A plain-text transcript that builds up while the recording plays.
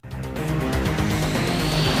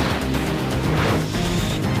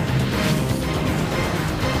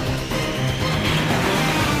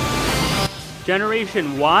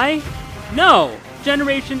Generation Y? No,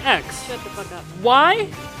 Generation X. Shut the fuck up. Why?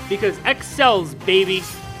 Because X sells, baby.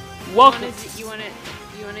 Welcome. You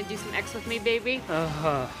wanna do some X with me, baby?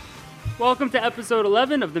 Welcome to episode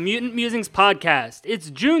 11 of the Mutant Musings podcast. It's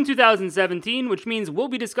June 2017, which means we'll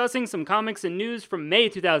be discussing some comics and news from May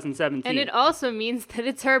 2017. And it also means that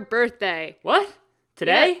it's her birthday. What?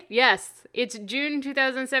 Today? Yeah, yes, it's June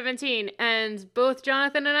 2017, and both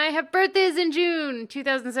Jonathan and I have birthdays in June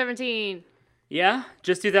 2017. Yeah?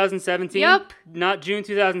 Just 2017? Yup. Not June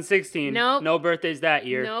 2016? Nope. No birthdays that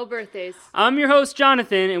year. No birthdays. I'm your host,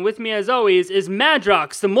 Jonathan, and with me as always is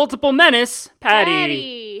Madrox, the multiple menace,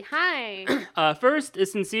 Patty. Hi. First, a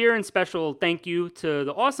sincere and special thank you to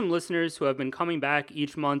the awesome listeners who have been coming back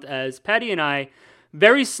each month as Patty and I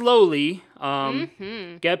very slowly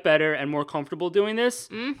get better and more comfortable doing this.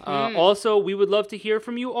 Also, we would love to hear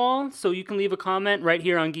from you all, so you can leave a comment right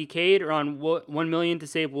here on Geekade or on 1 Million to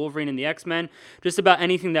Save Wolverine and the X-Men, just about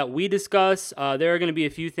anything that we discuss. There are going to be a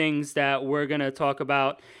few things that we're going to talk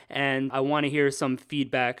about, and I want to hear some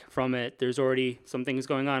feedback from it. There's already some things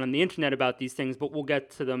going on the internet about these things, but we'll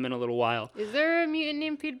get to them in a little while. Is there a mutant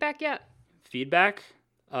name feedback yet? Feedback?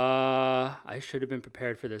 I should have been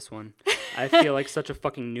prepared for this one. I feel like such a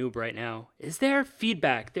fucking noob right now. Is there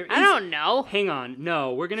feedback? There is. I don't know. Hang on.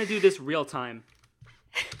 No, we're gonna do this real time.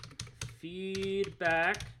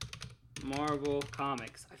 Feedback, Marvel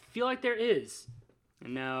Comics. I feel like there is.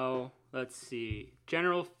 And now, let's see.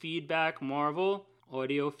 General feedback, Marvel.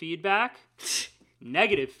 Audio feedback.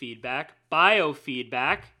 Negative feedback.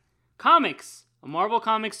 Biofeedback. Comics. A Marvel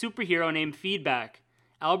Comics superhero named Feedback.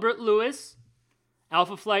 Albert Lewis.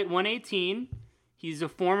 Alpha Flight 118. He's a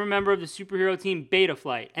former member of the superhero team Beta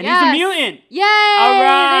Flight. And he's a mutant! Yay! All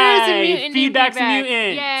right! There's a mutant Feedback's feedback. a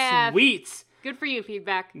mutant. Yeah. Sweet. Good for you,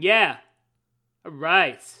 Feedback. Yeah. All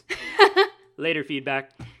right. Later,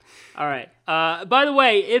 Feedback. All right. By the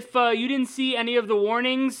way, if you didn't see any of the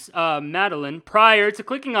warnings, Madeline, prior to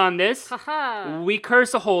clicking on this, we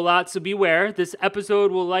curse a whole lot, so beware. This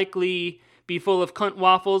episode will likely be full of cunt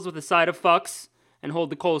waffles with a side of fucks. And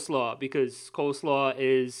hold the coleslaw, because coleslaw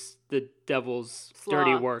is the devil's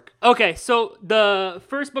dirty work. Okay, so the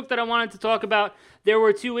first book that I wanted to talk about, there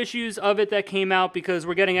were 2 issues of it that came out because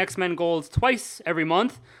we're getting X-Men Gold twice every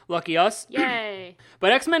month. Lucky us. Yay.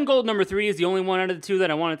 But X-Men Gold number 3 is the only one out of the 2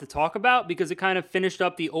 that I wanted to talk about because it kind of finished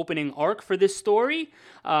up the opening arc for this story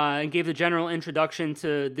and gave the general introduction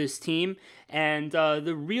to this team. And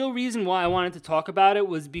the real reason why I wanted to talk about it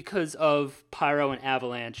was because of Pyro and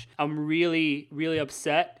Avalanche. I'm really, really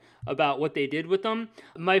upset about what they did with them.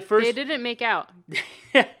 They didn't make out.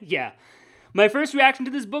 Yeah. My first reaction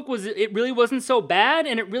to this book was it really wasn't so bad,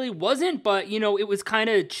 and it really wasn't, but, you know, it was kind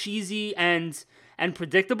of cheesy and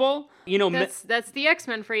predictable. You know, that's the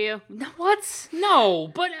X-Men for you. What?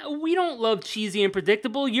 No, but we don't love cheesy and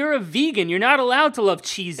predictable. You're a vegan. You're not allowed to love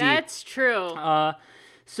cheesy. That's true.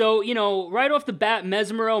 So, you know, right off the bat,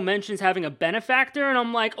 Mesmero mentions having a benefactor, and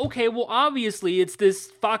I'm like, okay, well, obviously, it's this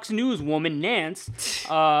Fox News woman, Nance,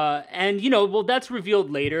 and, you know, well, that's revealed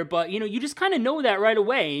later, but, you know, you just kind of know that right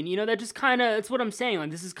away, and, you know, that just kind of, that's what I'm saying,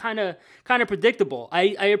 like, this is kind of predictable. I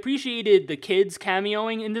appreciated the kids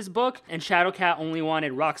cameoing in this book, and Shadowcat only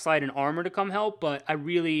wanted Rockslide and Armor to come help, but I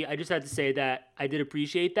just had to say that I did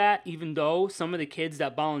appreciate that, even though some of the kids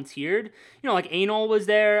that volunteered, you know, like Anol was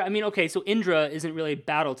there. I mean, okay, so Indra isn't really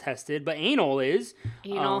battle tested, but Anol is.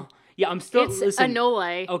 Anol. Yeah, I'm still. It's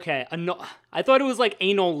Anole. Okay, I thought it was like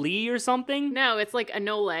Anol Lee or something. No, it's like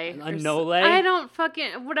Anole. Anole? I don't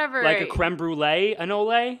fucking whatever. Like a creme brulee,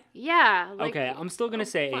 Anole. Yeah. Like, okay, I'm still gonna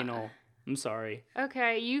say Anol. I'm sorry.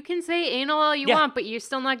 Okay, you can say anal all you want, but you're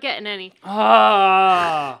still not getting any.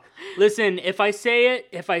 Listen, if I say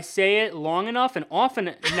it long enough and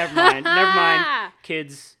often, never mind.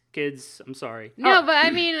 Kids, I'm sorry. No, but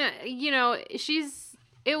I mean, you know,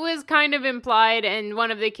 it was kind of implied, and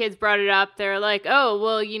one of the kids brought it up. They're like, oh,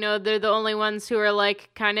 well, you know, they're the only ones who are,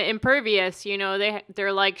 like, kind of impervious. You know,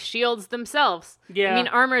 they're like shields themselves. Yeah. I mean,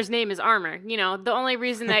 Armor's name is Armor. You know, the only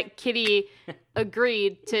reason that Kitty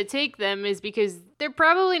agreed to take them is because they're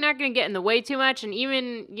probably not going to get in the way too much, and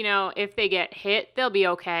even, you know, if they get hit, they'll be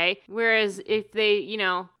okay. Whereas if they, you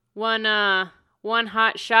know, one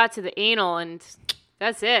hot shot to the anal, and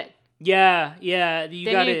that's it. Yeah. You're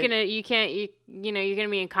gonna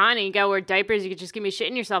be in con and you gotta wear diapers. You could just give me shit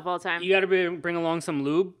in yourself all the time. You gotta bring along some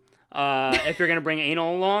lube. If you're gonna bring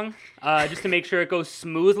anal along, just to make sure it goes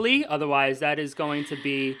smoothly. Otherwise, that is going to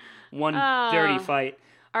be one dirty fight.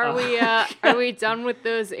 Are we done with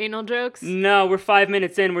those anal jokes? No, we're 5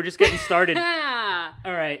 minutes in. We're just getting started.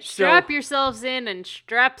 All right. Strap yourselves in and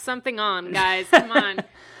strap something on, guys. Come on.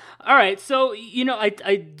 All right, so,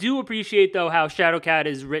 I do appreciate, though, how Shadowcat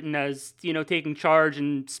is written as, taking charge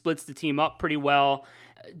and splits the team up pretty well.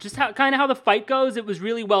 Just how the fight goes, it was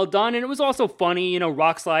really well done, and it was also funny,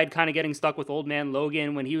 Rockslide kind of getting stuck with Old Man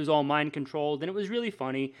Logan when he was all mind-controlled, and it was really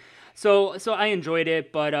funny. So I enjoyed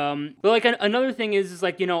it, but like another thing is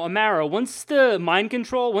like, Amara, once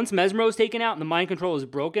Mesmero's taken out and the mind control is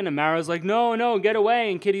broken, Amara's like, no, get away,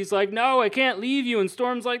 and Kitty's like, no, I can't leave you, and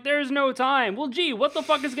Storm's like, there's no time. Well, gee, what the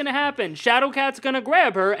fuck is gonna happen? Shadowcat's gonna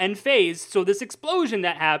grab her and phase, so this explosion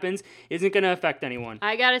that happens isn't gonna affect anyone.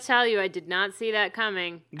 I gotta tell you, I did not see that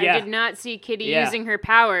coming. Yeah. I did not see Kitty using her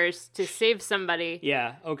powers to save somebody.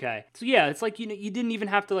 Yeah, okay. So yeah, it's like, you didn't even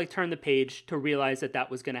have to like turn the page to realize that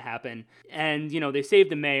was gonna happen. And, they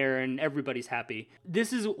saved the mayor and everybody's happy.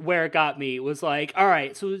 This is where it got me. It was like, all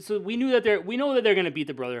right, so we know that they're going to beat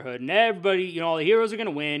the Brotherhood and everybody, all the heroes are going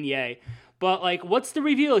to win. Yay. But like, what's the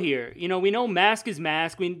reveal here? We know Mask is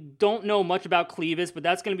Mask. We don't know much about Clevis, but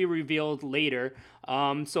that's going to be revealed later.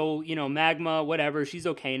 So, Magma, whatever, she's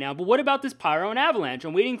okay now. But what about this Pyro and Avalanche?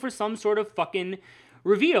 I'm waiting for some sort of fucking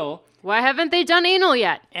reveal. Why haven't they done anal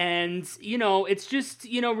yet? And, it's just,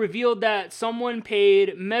 revealed that someone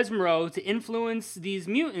paid Mesmero to influence these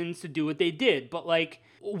mutants to do what they did. But, like,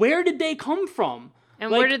 where did they come from? And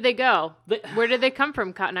where did they go? Where did they come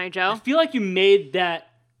from, Cotton Eye Joe? I feel like you made that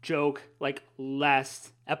joke, like,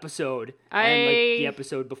 last episode and, like, the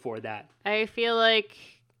episode before that. I feel like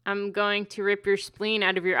I'm going to rip your spleen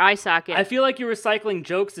out of your eye socket. I feel like you're recycling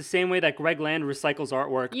jokes the same way that Greg Land recycles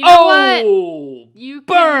artwork. You know what? You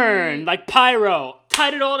burn! Like Pyro.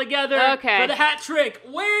 Tied it all together. Okay. For the hat trick.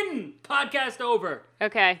 Win! Podcast over.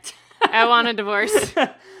 Okay. I want a divorce.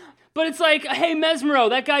 But it's like, hey, Mesmero,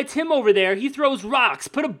 that guy Tim over there, he throws rocks.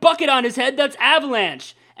 Put a bucket on his head, that's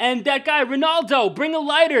Avalanche. And that guy, Ronaldo, bring a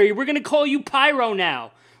lighter. We're going to call you Pyro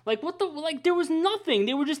now. Like, there was nothing.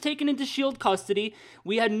 They were just taken into S.H.I.E.L.D. custody.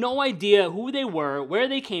 We had no idea who they were, where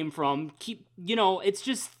they came from. It's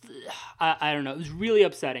just, I don't know. It was really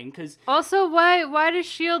upsetting, because... Also, why does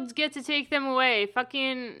S.H.I.E.L.D. get to take them away?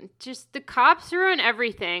 Fucking, just, the cops ruin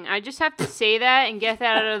everything. I just have to say that and get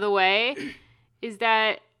that out of the way, is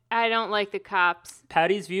that I don't like the cops.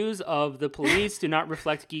 Patty's views of the police do not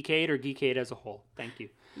reflect Geekade or Geekade as a whole. Thank you.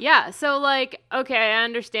 Yeah, so, like, okay, I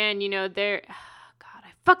understand, they're...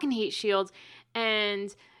 fucking hate S.H.I.E.L.D.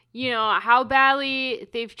 and, how badly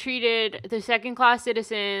they've treated the second-class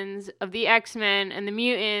citizens of the X-Men and the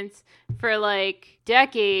mutants for, like,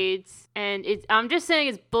 decades, and I'm just saying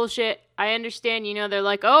it's bullshit. I understand, they're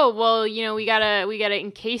like, oh, well, we gotta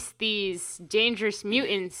encase these dangerous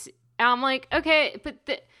mutants. And I'm like, okay, but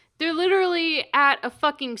they're literally at a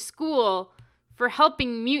fucking school for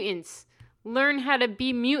helping mutants learn how to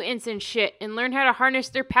be mutants and shit and learn how to harness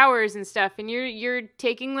their powers and stuff, and you're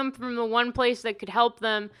taking them from the one place that could help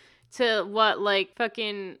them to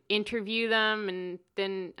fucking interview them, and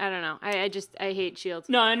then I don't know. I hate S.H.I.E.L.D.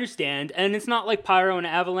 No, I understand. And it's not like Pyro and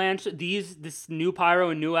Avalanche. This new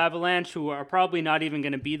Pyro and new Avalanche, who are probably not even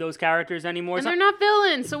going to be those characters anymore. And they're not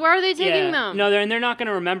villains, so why are they taking them? No, they're not going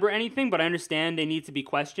to remember anything, but I understand they need to be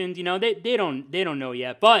questioned. They don't know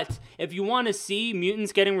yet. But if you want to see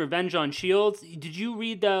mutants getting revenge on S.H.I.E.L.D., did you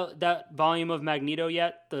read that volume of Magneto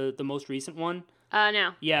yet? The most recent one?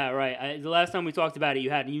 No. Yeah, right. The last time we talked about it,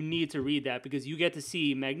 you need to read that, because you get to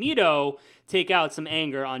see Magneto take out some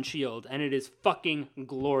anger on S.H.I.E.L.D., and it is fucking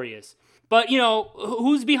glorious. But,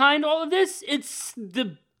 who's behind all of this? It's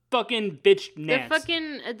the fucking bitch Nance.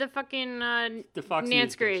 The Fox News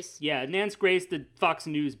Nance Grace. Bitch. Yeah, Nance Grace, the Fox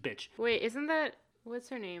News bitch. Wait, isn't that... What's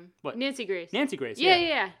her name? What? Nancy Grace. Nancy Grace,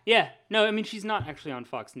 yeah. Yeah, no, I mean, she's not actually on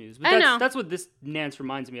Fox News. But I know. That's what this Nance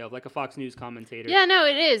reminds me of, like a Fox News commentator. Yeah, no,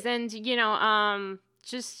 it is. And,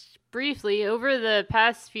 just briefly, over the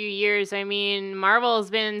past few years, I mean,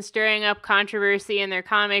 Marvel's been stirring up controversy in their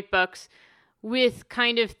comic books with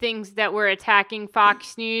kind of things that were attacking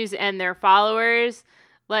Fox News and their followers,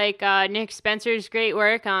 like Nick Spencer's great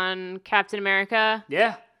work on Captain America.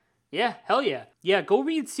 Yeah, hell yeah. Yeah, go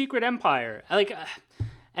read Secret Empire.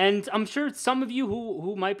 And I'm sure some of you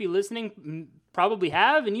who might be listening probably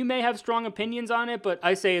have, and you may have strong opinions on it, but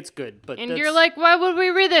I say it's good. And you're like, why would we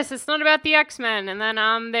read this? It's not about the X-Men. And then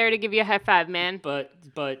I'm there to give you a high five, man. But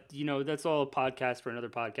that's all a podcast for another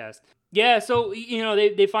podcast. Yeah, so,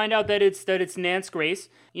 they find out that it's Nance Grace,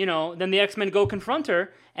 then the X-Men go confront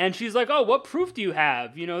her, and she's like, oh, what proof do you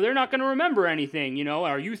have? They're not going to remember anything,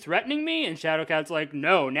 are you threatening me? And Shadowcat's like,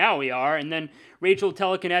 no, now we are. And then Rachel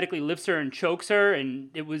telekinetically lifts her and chokes her, and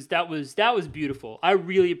that was beautiful. I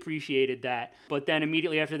really appreciated that. But then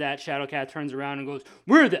immediately after that, Shadowcat turns around and goes,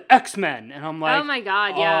 we're the X-Men! And I'm like, oh my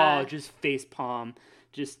god, yeah. Oh, just face palm.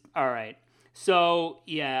 Just, all right. So,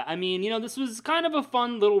 yeah, I mean, this was kind of a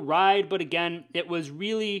fun little ride, but again, it was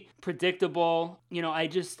really predictable.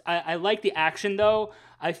 I like the action, though.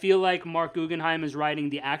 I feel like Mark Guggenheim is writing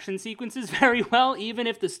the action sequences very well, even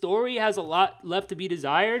if the story has a lot left to be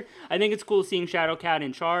desired. I think it's cool seeing Shadowcat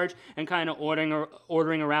in charge and kind of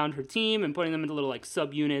ordering around her team and putting them into little, like,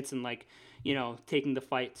 subunits and, like, taking the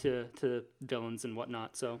fight to villains and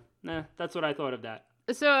whatnot. So, that's what I thought of that.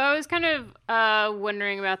 So I was kind of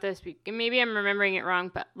wondering about this. Maybe I'm remembering it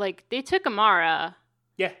wrong, but like they took Amara.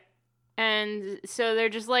 Yeah. And so they're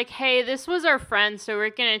just like, hey, this was our friend, so we're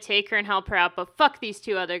going to take her and help her out, but fuck these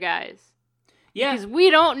two other guys. Yeah. Because we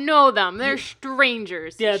don't know them. They're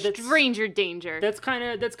strangers. Yeah, stranger danger. That's kind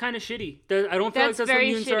of shitty. I don't feel like that's what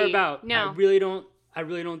mutants are about. No. I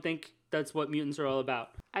really don't think that's what mutants are all about.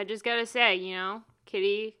 I just got to say,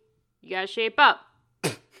 Kitty, you got to shape up.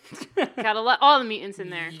 Gotta let all the mutants in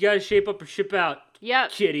there. You gotta shape up or ship out.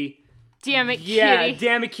 Yep. Kitty. Damn it, Kitty. Yeah,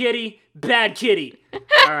 damn it, Kitty. Bad Kitty.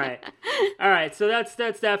 All right. So that's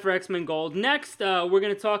that for X-Men Gold. Next, we're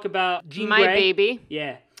gonna talk about Jean Grey. My baby.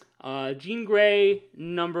 Yeah. Jean Grey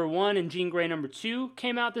 #1 and Jean Grey #2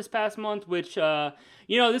 came out this past month, which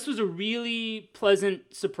this was a really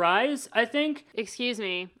pleasant surprise, I think. Excuse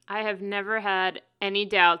me. I have never had any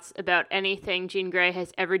doubts about anything Jean Grey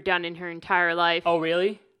has ever done in her entire life. Oh,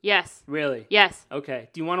 really? Yes. Really? Yes. Okay.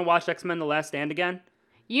 Do you want to watch X-Men: The Last Stand again?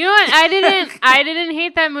 You know what? I didn't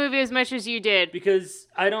hate that movie as much as you did. Because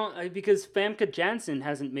Famke Janssen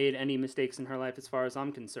hasn't made any mistakes in her life as far as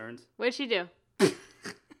I'm concerned. What'd she do?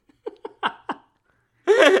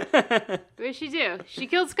 What'd she do? She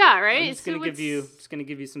killed Scott, right? I'm just gonna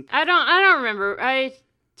give you some. I don't remember. I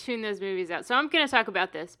tuned those movies out, so I'm gonna talk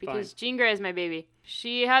about this because Fine. Jean Grey is my baby.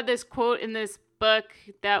 She had this quote in this book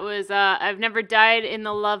that was, "I've never died in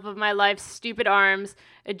the love of my life's stupid arms.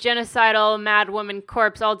 A genocidal mad woman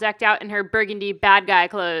corpse, all decked out in her burgundy bad guy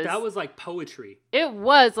clothes." That was like poetry. It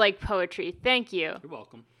was like poetry. Thank you. You're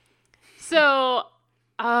welcome. So,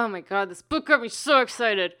 oh my god, this book got me so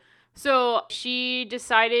excited. So she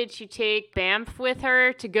decided to take Bamf with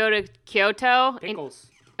her to go to Kyoto. Pickles.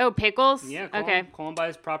 Pickles? Yeah. Okay. Call him by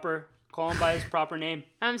his proper name.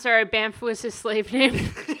 I'm sorry, Bamf was his slave name.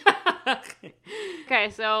 Okay,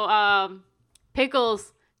 so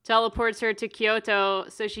Pickles teleports her to Kyoto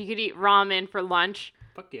so she could eat ramen for lunch.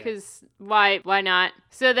 Fuck yeah. Because why not?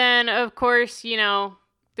 So then, of course,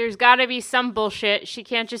 there's got to be some bullshit. She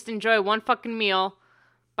can't just enjoy one fucking meal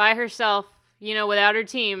by herself, without her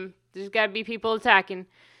team. There's got to be people attacking.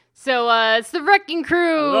 So it's the Wrecking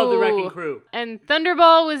Crew. I love the Wrecking Crew. And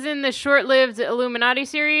Thunderball was in the short-lived Illuminati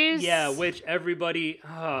series. Yeah, which everybody,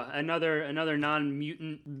 another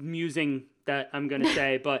non-mutant musing that I'm going to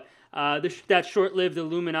say, but that short-lived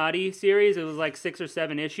Illuminati series, it was like 6 or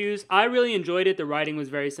 7 issues. I really enjoyed it. The writing was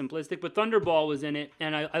very simplistic, but Thunderball was in it,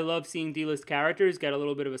 and I love seeing D-list characters get a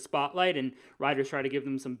little bit of a spotlight, and writers try to give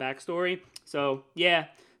them some backstory. So, yeah.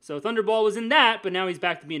 So Thunderball was in that, but now he's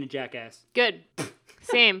back to being a jackass. Good.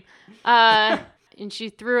 Same. And she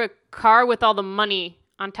threw a car with all the money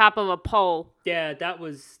on top of a pole. Yeah, that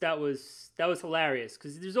was hilarious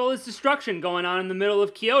because there's all this destruction going on in the middle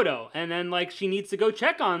of Kyoto, and then like she needs to go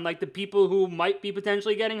check on like the people who might be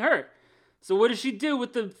potentially getting hurt. So what does she do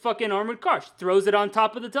with the fucking armored car? She throws it on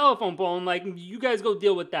top of the telephone pole and like, you guys go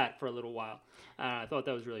deal with that for a little while. I thought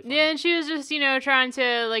that was really fun. Yeah, and she was just, trying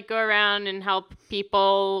to, like, go around and help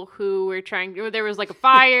people who were there was, like, a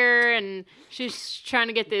fire, and she's trying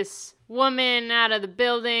to get this woman out of the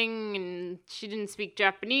building, and she didn't speak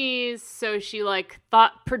Japanese, so she, like,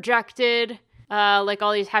 projected, like,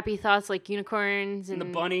 all these happy thoughts, like unicorns and the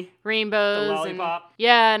bunny. Rainbows. The lollipop.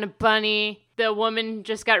 And a bunny. The woman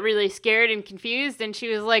just got really scared and confused, and she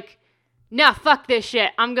was like, nah, fuck this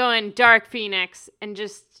shit. I'm going Dark Phoenix, and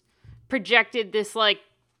just projected this like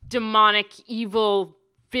demonic evil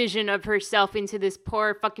vision of herself into this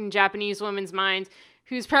poor fucking Japanese woman's mind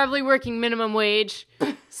who's probably working minimum wage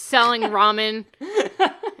selling ramen,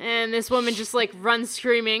 and this woman just like runs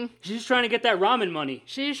screaming. She's just trying to get that ramen money.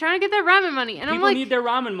 And people I'm like, need their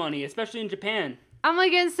ramen money, especially in Japan. I'm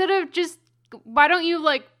like, instead of just, why don't you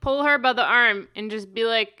like pull her by the arm and just be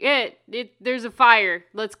like, there's a fire,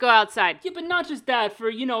 let's go outside. Yeah, but not just that, for,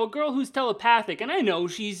 a girl who's telepathic, and I know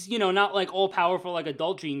she's, not like all powerful like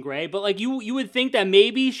adult Jean Grey, but like you would think that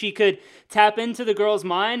maybe she could tap into the girl's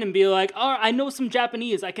mind and be like, oh, I know some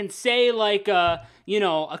Japanese, I can say like, a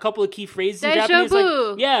couple of key phrases in Japanese,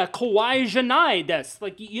 like, yeah, kawaii janai desu,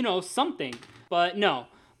 like, something, but no.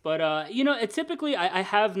 But, it typically, I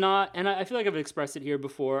have not, and I feel like I've expressed it here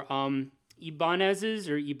before, Ibanez's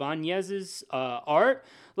art.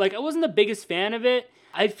 Like, I wasn't the biggest fan of it.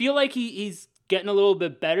 I feel like he's getting a little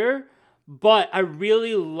bit better, But I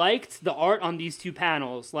really liked the art on these two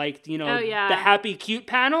panels. Like, you know, the happy, cute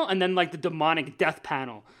panel and then, like, the demonic death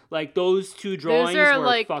panel. Like, those two drawings were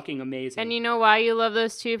like, fucking amazing. And you know why you love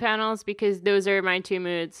those two panels? Because those are my two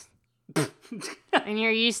moods. And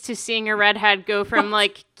you're used to seeing a redhead go from,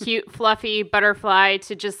 like, cute, fluffy butterfly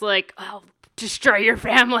to just, like, oh, destroy your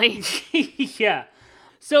family. Yeah.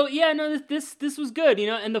 So yeah, no, this was good, you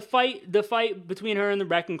know, and the fight between her and the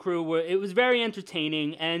Wrecking Crew it was very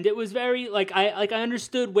entertaining, and it was very I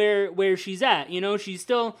understood where she's at, you know, she's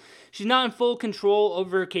not in full control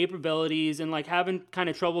over her capabilities and like having kind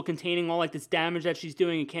of trouble containing all like this damage that she's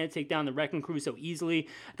doing and can't take down the Wrecking Crew so easily.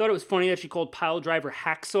 I thought it was funny that she called Pile Driver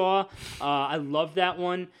Hacksaw. I loved that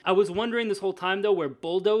one. I was wondering this whole time though where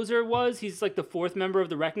Bulldozer was. He's like the fourth member of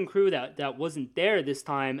the Wrecking Crew that wasn't there this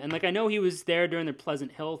time, and like I know he was there during the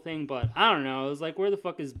Pleasant Hill thing, but I don't know. I was like, where the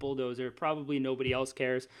fuck is Bulldozer? Probably nobody else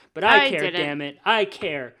cares, but I care. Didn't. Damn it, I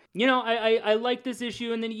care. You know, I like this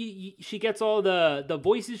issue, and then she gets all the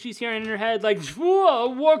voices she's hearing in her head, like, whoa,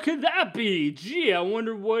 what could that be? Gee, I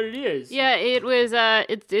wonder what it is. Yeah, it was,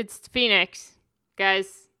 it's Phoenix,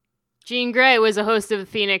 guys. Jean Grey was a host of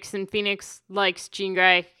Phoenix, and Phoenix likes Jean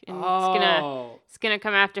Grey, and it's gonna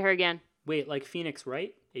come after her again. Wait, like Phoenix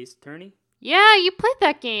Wright, Ace Attorney? Yeah, you played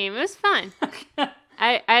that game. It was fun.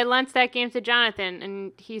 I lent that game to Jonathan,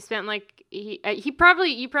 and he spent like you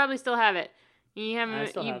probably still have it. You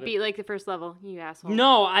haven't. You beat like the first level, you asshole.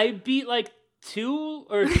 No, I beat like 2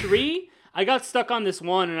 or 3. I got stuck on this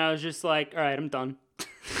one, and I was just like, all right, I'm done.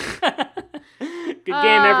 Good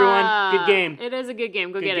game, everyone. Good game. It is a good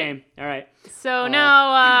game. Go get it. All right. So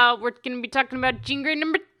now we're gonna be talking about Jean Grey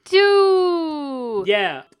number 2.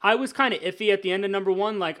 Yeah, I was kind of iffy at the end of number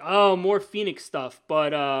 1, like, oh, more Phoenix stuff,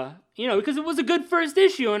 but you know, because it was a good first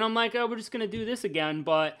issue, and I'm like, oh, we're just gonna do this again,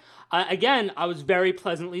 but. Again, I was very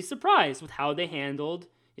pleasantly surprised with how they handled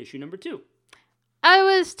issue number 2. I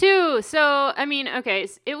was too. So, I mean, okay,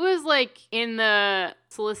 it was like in the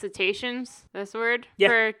solicitations, this word,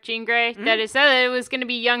 for Jean Grey, that it said that it was going to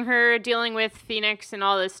be young her dealing with Phoenix and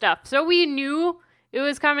all this stuff. So we knew it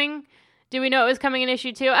was coming. Did we know it was coming in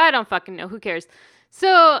issue 2? I don't fucking know. Who cares?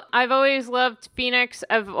 So, I've always loved Phoenix.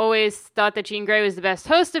 I've always thought that Jean Grey was the best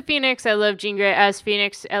host of Phoenix. I love Jean Grey as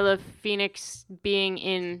Phoenix. I love Phoenix being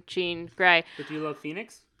in Jean Grey. But do you love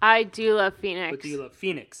Phoenix? I do love Phoenix. But do you love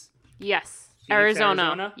Phoenix? Yes. Phoenix,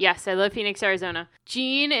 Arizona. Yes, I love Phoenix, Arizona.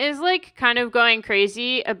 Jean is like kind of going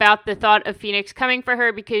crazy about the thought of Phoenix coming for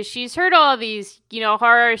her because she's heard all these, you know,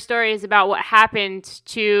 horror stories about what happened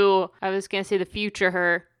to, I was going to say the future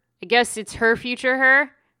her. I guess it's her future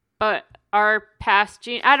her, but our past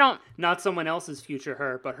Jean, not someone else's future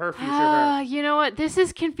her, but her future her. You know what? This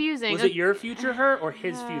is confusing. Was it your future her or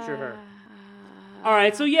his future her? All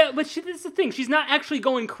right, so yeah, but this is the thing. She's not actually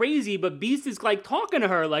going crazy, but Beast is like talking to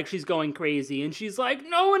her like she's going crazy, and she's like,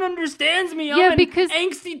 "No one understands me. I'm an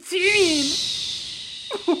angsty teen."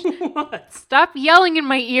 What? Stop yelling in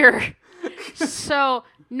my ear. So.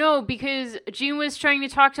 No, because Jean was trying to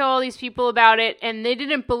talk to all these people about it, and they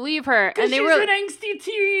didn't believe her. And she's an angsty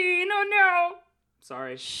teen. Oh no!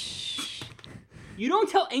 Sorry. Shh. You don't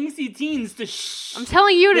tell angsty teens to shh. I'm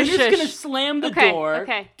telling you to shh. They're just gonna slam the door,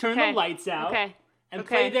 turn the lights out, and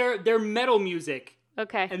play their metal music.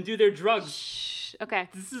 Okay. And do their drugs. Shh. Okay.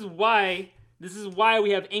 This is why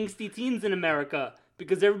we have angsty teens in America,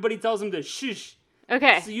 because everybody tells them to shush.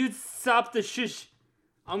 Okay. So you stop the shush.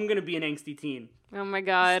 I'm gonna be an angsty teen. Oh my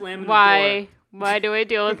God! Why? Why do I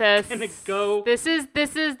deal with this? I'm gonna go. This is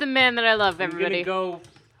the man that I love. Everybody. I'm gonna go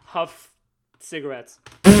huff cigarettes.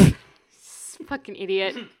 Fucking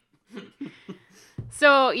idiot.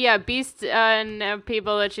 So yeah, Beast and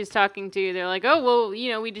people that she's talking to, they're like, oh well,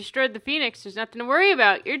 you know, we destroyed the Phoenix. There's nothing to worry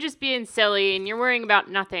about. You're just being silly and you're worrying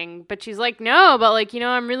about nothing. But she's like, no, but like, you know,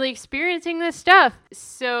 I'm really experiencing this stuff.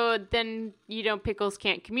 So then, you know, Pickles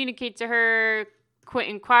can't communicate to her.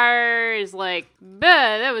 Quentin Quire is like, bah,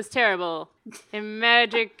 that was terrible. And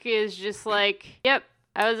Magic is just like, yep,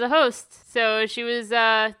 I was a host. So she was,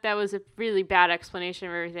 that was a really bad explanation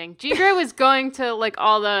of everything. Jean Grey was going to, like,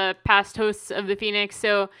 all the past hosts of the Phoenix,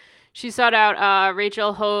 so she sought out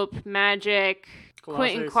Rachel Hope, Magic, Colossus.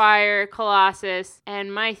 Quentin Quire, Colossus,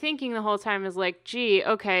 and my thinking the whole time is like, gee,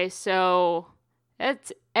 okay, so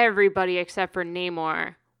that's everybody except for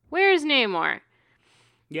Namor. Where's Namor?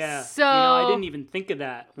 Yeah, so, you know, I didn't even think of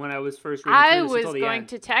that when I was first reading through this until the end. I was going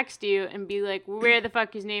to text you and be like, where the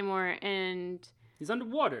fuck is Namor? And he's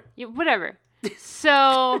underwater. Yeah, whatever.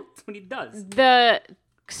 So that's what he does.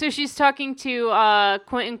 So she's talking to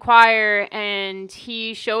Quentin Quire, and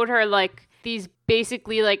he showed her like these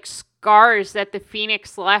basically like scars that the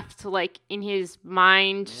Phoenix left, like, in his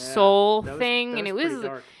mind, soul that thing. And it was, pretty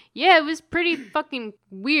dark. yeah, it was pretty fucking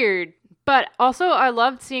weird. But also, I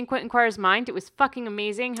loved seeing Quentin Quire's mind. It was fucking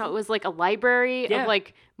amazing how it was like a library of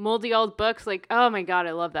like moldy old books. Like, oh my God,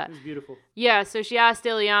 I love that. It was beautiful. Yeah, so she asked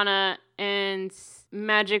Ileana, and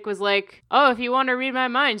Magic was like, oh, if you want to read my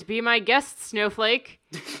mind, be my guest, Snowflake.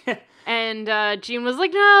 And Jean was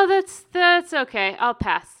like, no, that's okay. I'll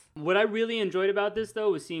pass. What I really enjoyed about this,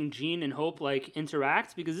 though, was seeing Jean and Hope, like,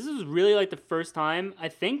 interact, because this was really, like, the first time, I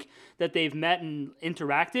think, that they've met and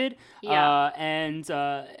interacted. Yeah. And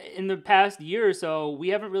in the past year or so, we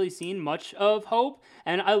haven't really seen much of Hope.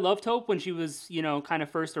 And I loved Hope when she was, you know, kind of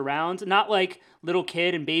first around. Not like little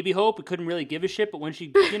kid and baby Hope, we couldn't really give a shit, but when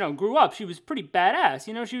she, you know, grew up, she was pretty badass.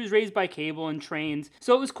 You know, she was raised by Cable and trained.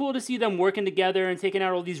 So it was cool to see them working together and taking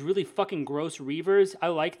out all these really fucking gross Reavers. I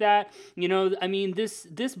like that. You know, I mean, this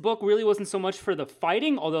book really wasn't so much for the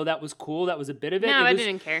fighting, although that was cool. That was a bit of it. No, I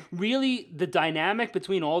didn't care. Really, the dynamic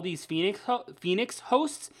between all these Phoenix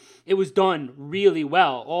hosts, it was done really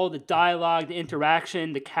well. All the dialogue, the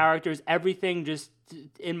interaction, the characters, everything just,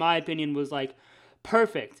 in my opinion, was like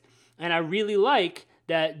perfect. And I really like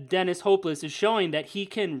that Dennis Hopeless is showing that he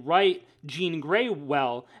can write Jean Grey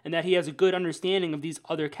well, and that he has a good understanding of these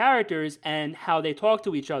other characters and how they talk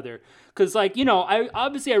to each other. Because, like, you know,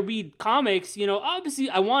 I read comics, you know, obviously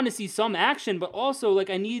I want to see some action, but also, like,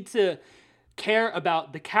 I need to care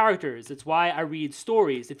about the characters. That's why I read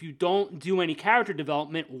stories. If you don't do any character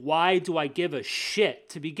development, why do I give a shit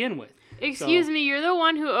to begin with? Excuse me, you're the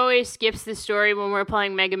one who always skips the story when we're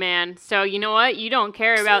playing Mega Man. So you know what? You don't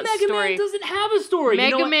care about Mega story. Man doesn't have a story.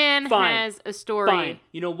 Mega Man has a story. Fine.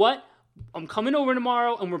 You know what? I'm coming over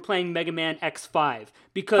tomorrow and we're playing Mega Man X5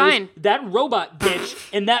 because that robot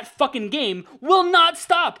bitch in that fucking game will not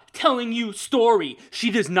stop telling you story.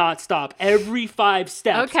 She does not stop. Every 5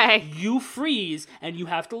 steps, you freeze and you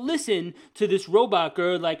have to listen to this robot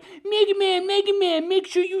girl like, Mega Man, make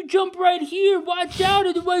sure you jump right here. Watch out,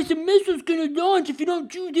 otherwise the missile's gonna launch if you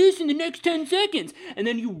don't do this in the next 10 seconds. And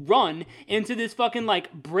then you run into this fucking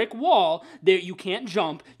like brick wall that you can't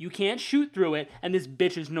jump, you can't shoot through it, and this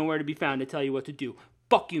bitch is nowhere to be found to tell you what to do.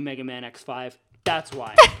 Fuck you, Mega Man X5. That's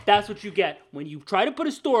why. That's what you get when you try to put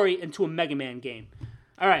a story into a Mega Man game.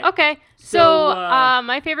 All right. Okay. So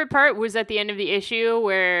my favorite part was at the end of the issue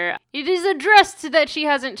where it is addressed that she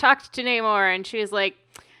hasn't talked to Namor, and she was like,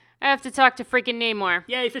 I have to talk to freaking Namor.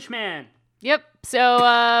 Yay, Fishman. Yep.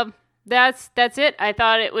 So that's it. I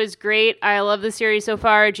thought it was great. I love the series so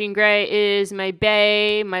far. Jean Grey is my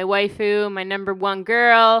bae, my waifu, my number one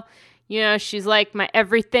girl. You know, she's like my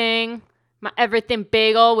everything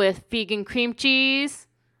bagel with vegan cream cheese.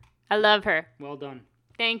 I love her. Well done.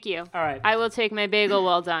 Thank you. All right. I will take my bagel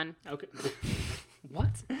well done. Okay. What?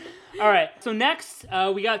 All right. So next,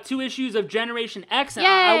 we got 2 issues of Generation X. And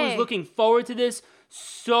I was looking forward to this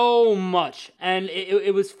so much. And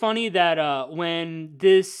it was funny that when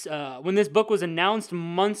this book was announced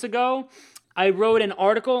months ago, I wrote an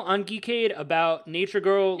article on Geekade about Nature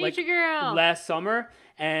Girl last summer.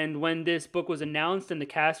 And when this book was announced and the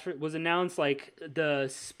cast was announced, like, the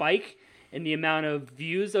spike in the amount of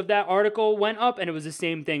views of that article went up, and it was the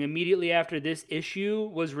same thing. Immediately after this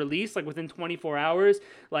issue was released, like within 24 hours,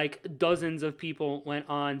 like dozens of people went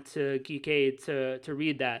on to Geekade to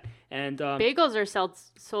read that. And bagels are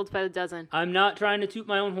sold by the dozen. I'm not trying to toot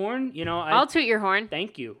my own horn, you know. I'll toot your horn.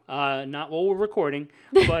 Thank you. Not while we're recording,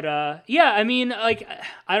 but yeah. I mean, like,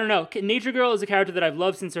 I don't know. Nature Girl is a character that I've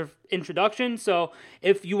loved since her introduction. So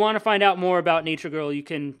if you want to find out more about Nature Girl, you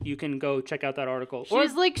can go check out that article.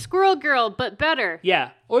 She's like Squirrel Girl, but better.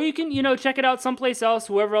 Yeah, or you can check it out someplace else.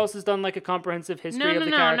 Whoever else has done like a comprehensive history of the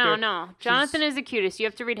character. No. Jonathan is the cutest. You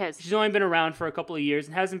have to read his. She's only been around for a couple of years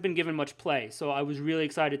and hasn't been given much play. So I was really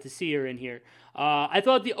excited to see her in here. I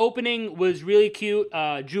thought the opening was really cute.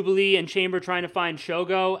 Jubilee and Chamber trying to find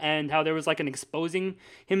Shogo and how there was like an exposing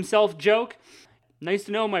himself joke. Nice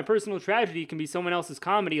to know my personal tragedy can be someone else's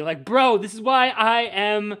comedy. Like, bro, this is why I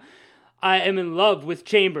am in love with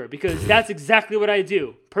Chamber, because that's exactly what I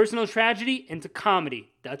do. Personal tragedy into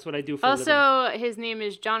comedy. That's what I do for a living. Also, his name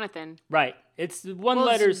is Jonathan. Right. It's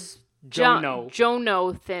letters Jono.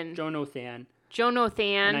 Jonathan.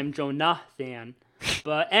 And I'm Jonathan.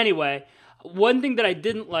 But anyway, one thing that I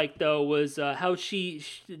didn't like, though, was how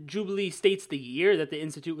Jubilee states the year that the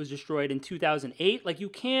Institute was destroyed in 2008. Like, you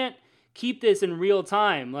can't keep this in real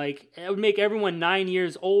time. Like, it would make everyone 9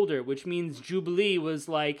 years older, which means Jubilee was,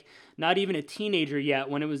 like, not even a teenager yet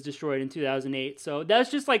when it was destroyed in 2008. So that's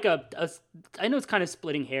just like I know it's kind of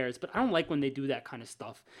splitting hairs, but I don't like when they do that kind of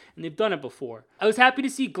stuff. And they've done it before. I was happy to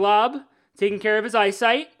see Glob taking care of his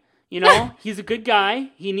eyesight. You know, he's a good guy.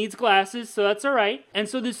 He needs glasses, so that's all right. And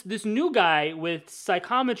so this new guy with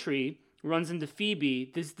psychometry runs into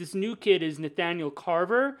Phoebe. This new kid is Nathaniel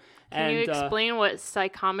Carver. Can you explain what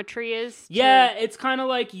psychometry is? Yeah, it's kind of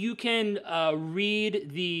like you can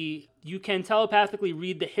you can telepathically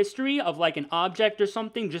read the history of like an object or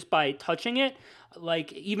something just by touching it.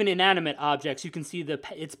 Like even inanimate objects, you can see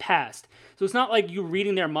its past. So it's not like you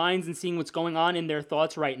reading their minds and seeing what's going on in their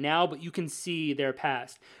thoughts right now, but you can see their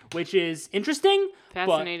past, which is interesting.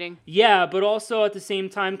 Fascinating. But also at the same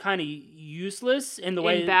time kind of useless in the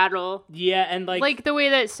way... In battle. Yeah, and like the way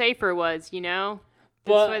that Cypher was, you know?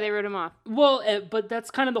 That's why they wrote him off. Well, but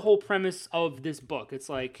that's kind of the whole premise of this book. It's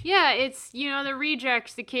like... Yeah, it's, the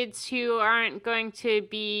rejects, the kids who aren't going to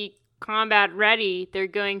be combat ready. They're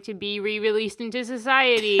going to be re-released into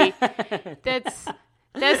society.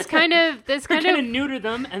 That's kind of neuter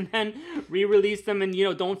them and then re-release them and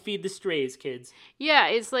don't feed the strays, kids. Yeah,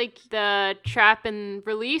 it's like the trap and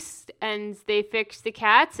release, and they fix the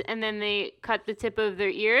cats and then they cut the tip of their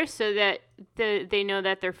ear so that they know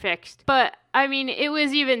that they're fixed. But I mean, it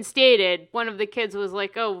was even stated, one of the kids was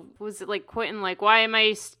like, oh, was it like Quentin, like, why am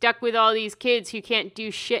I stuck with all these kids who can't do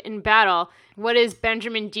shit in battle? What is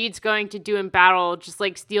Benjamin Deeds going to do in battle? Just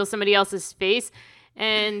like steal somebody else's face?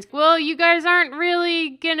 And, well, you guys aren't really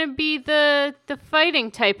gonna be the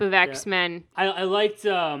fighting type of X-Men. Yeah. I liked,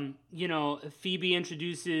 Phoebe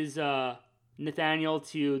introduces Nathaniel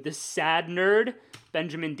to the sad nerd,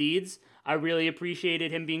 Benjamin Deeds. I really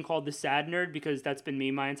appreciated him being called the sad nerd because that's been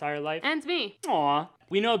me my entire life. And me. Aw.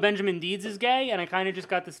 We know Benjamin Deeds is gay, and I kind of just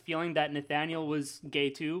got this feeling that Nathaniel was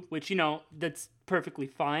gay too, which, that's perfectly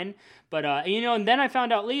fine. But, and then I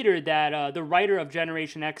found out later that the writer of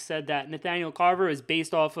Generation X said that Nathaniel Carver is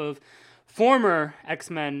based off of former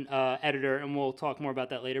X-Men editor, and we'll talk more about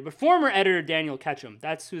that later, but former editor Daniel Ketchum.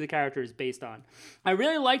 That's who the character is based on. I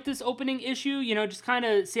really like this opening issue, just kind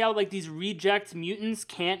of see how like these reject mutants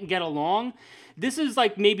can't get along. This is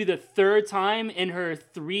like maybe the third time in her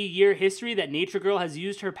 3-year history that Nature Girl has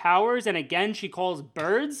used her powers, and again she calls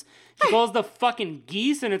birds. She calls the fucking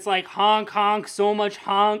geese, and it's like honk, honk, so much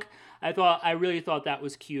honk. I really thought that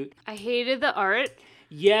was cute. I hated the art.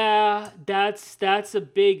 Yeah, that's a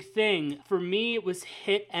big thing. For me, it was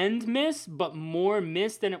hit and miss, but more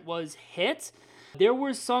miss than it was hit. There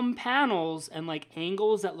were some panels and like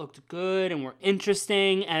angles that looked good and were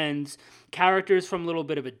interesting, and characters from a little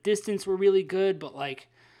bit of a distance were really good, but like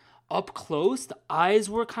up close, the eyes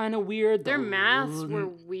were kind of weird. Their mouths were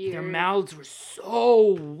weird. Their mouths were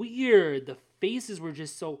so weird. The faces were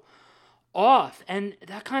just so off, and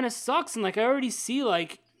that kind of sucks. And like I already see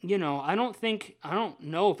like, I don't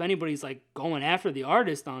know if anybody's like going after the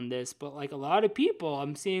artist on this, but like a lot of people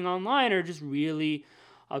I'm seeing online are just really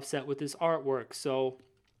upset with this artwork. So,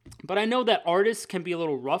 but I know that artists can be a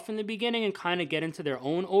little rough in the beginning and kind of get into their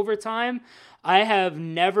own over time. I have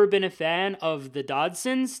never been a fan of the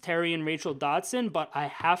Dodsons, Terry and Rachel Dodson, but I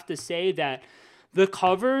have to say that the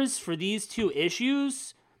covers for these 2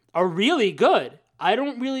 issues are really good. I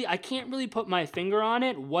can't really put my finger on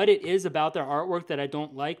it, what it is about their artwork that I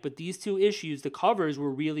don't like, but these 2 issues, the covers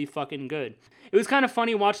were really fucking good. It was kind of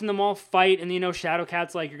funny watching them all fight, and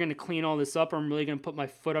Shadowcat's like, you're going to clean all this up, or I'm really going to put my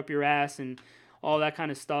foot up your ass, and all that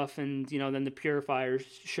kind of stuff, and, then the Purifiers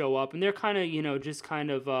show up, and they're kind of, just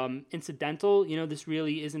kind of incidental. This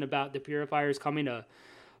really isn't about the Purifiers coming to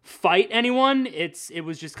fight anyone. It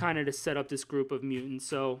was just kind of to set up this group of mutants,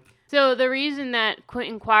 So the reason that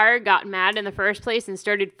Quentin Quire got mad in the first place and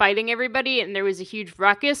started fighting everybody and there was a huge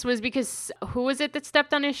ruckus was because, who was it that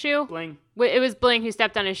stepped on his shoe? Bling. It was Bling who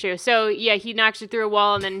stepped on his shoe. So yeah, he knocks it through a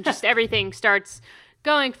wall and then just everything starts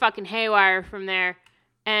going fucking haywire from there.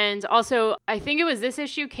 And also, I think it was this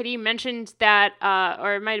issue, Kitty mentioned that,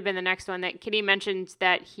 or it might have been the next one, that Kitty mentioned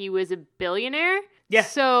that he was a billionaire. Yeah.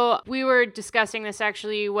 So we were discussing this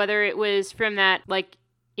actually, whether it was from that like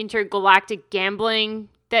intergalactic gambling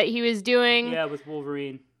that he was doing. Yeah, with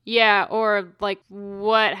Wolverine. Yeah, or like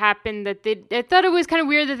what happened that I thought it was kind of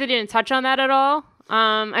weird that they didn't touch on that at all.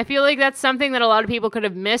 I feel like that's something that a lot of people could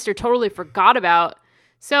have missed or totally forgot about.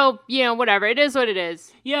 So, whatever. It is what it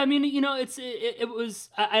is. Yeah, I mean, it was,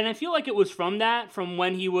 and I feel like it was from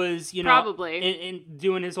when he was, probably in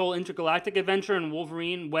doing his whole intergalactic adventure, and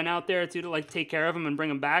Wolverine went out there to like take care of him and bring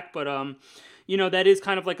him back. But that is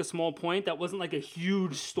kind of like a small point. That wasn't like a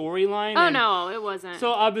huge storyline. Oh, no, it wasn't.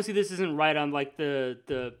 So obviously this isn't right on like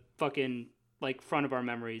the fucking like front of our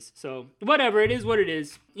memories. So whatever, it is what it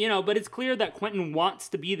is. But it's clear that Quentin wants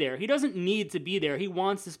to be there. He doesn't need to be there. He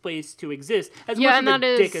wants this place to exist. As much of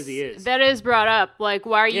a dick as he is. That is brought up. Like,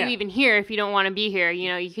 why are you even here if you don't want to be here?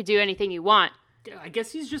 You could do anything you want. I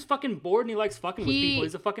guess he's just fucking bored and he likes fucking with people.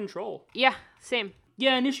 He's a fucking troll. Yeah, same.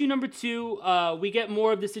 Yeah, in issue number 2, we get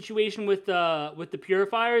more of the situation with the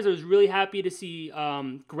Purifiers. I was really happy to see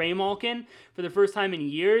Graymalkin for the first time in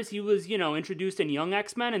years. He was, introduced in Young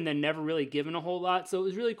X-Men and then never really given a whole lot. So it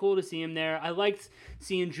was really cool to see him there. I liked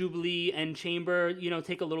seeing Jubilee and Chamber,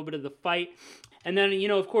 take a little bit of the fight. And then,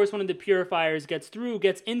 of course, one of the Purifiers gets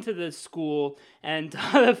into the school, and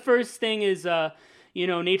the first thing is,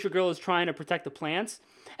 Nature Girl is trying to protect the plants.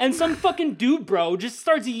 And some fucking dude, bro, just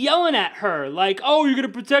starts yelling at her, like, oh, you're gonna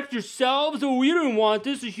protect yourselves? Oh, we didn't want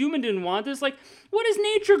this. A human didn't want this. Like, what is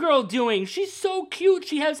Nature Girl doing? She's so cute.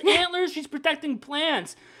 She has antlers. She's protecting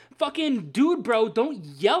plants. Fucking dude, bro, don't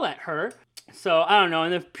yell at her. So, I don't know.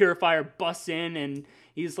 And the Purifier busts in, and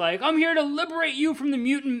he's like, I'm here to liberate you from the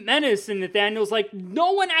mutant menace. And Nathaniel's like,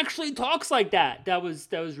 no one actually talks like that. That was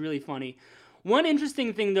really funny. One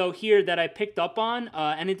interesting thing, though, here that I picked up on,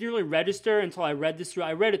 and it didn't really register until I read this through.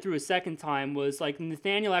 I read it through a second time, was like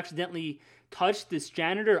Nathaniel accidentally touched this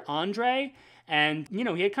janitor, Andre, and,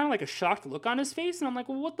 he had kind of like a shocked look on his face, and I'm like,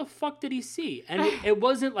 well, what the fuck did he see? And it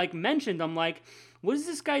wasn't, like, mentioned. I'm like, what is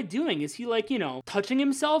this guy doing? Is he, like, touching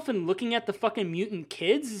himself and looking at the fucking mutant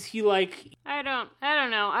kids? Is he, like... I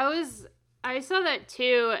don't know. I saw that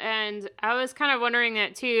too, and I was kind of wondering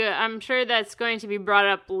that too. I'm sure that's going to be brought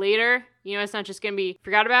up later. It's not just going to be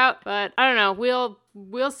forgot about, but I don't know.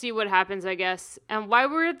 We'll see what happens, I guess. And why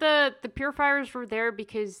were the Purifiers were there?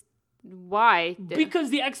 Because why?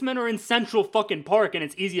 Because the X-Men are in Central fucking Park, and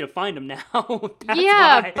it's easy to find them now.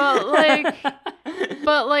 Yeah, why.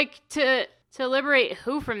 but like to liberate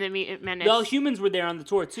who from the mutant menace? Well, humans were there on the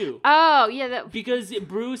tour too. Oh, yeah. Because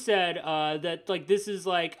Bruce said that, like, this is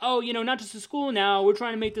like, oh, not just a school now. We're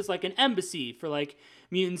trying to make this like an embassy for like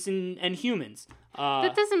mutants and humans.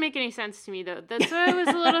 That doesn't make any sense to me, though. That's what I was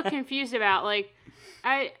a little confused about. Like,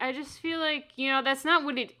 I just feel like, that's not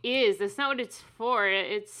what it is. That's not what it's for.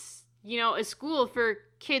 It's, a school for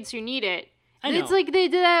kids who need it. I know. It's like they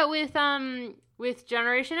did that with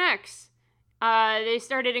Generation X. They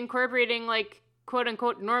started incorporating, like,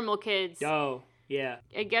 quote-unquote normal kids. Oh, yeah.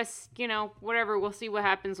 I guess, whatever. We'll see what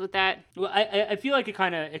happens with that. Well, I feel like it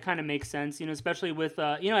kind of makes sense, especially with,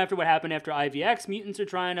 after what happened after IVX, mutants are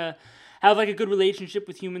trying to have, like, a good relationship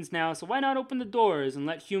with humans now, so why not open the doors and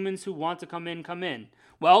let humans who want to come in, come in?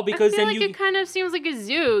 Well, because I feel like it kind of seems like a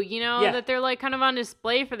zoo, that they're like kind of on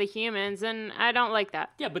display for the humans, and I don't like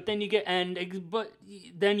that. Yeah, but then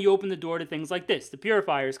then you open the door to things like this. The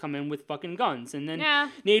Purifiers come in with fucking guns, and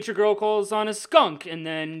then Nature Girl calls on a skunk, and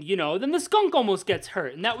then then the skunk almost gets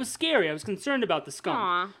hurt, and that was scary. I was concerned about the skunk.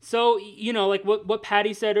 Aww. So like what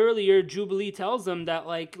Patty said earlier, Jubilee tells them that,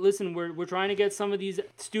 like, listen, we're trying to get some of these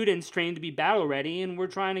students trained to be battle ready, and we're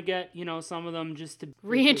trying to get some of them just to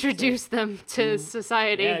reintroduce them to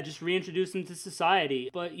society. Yeah, just reintroduce them to society.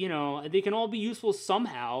 But, they can all be useful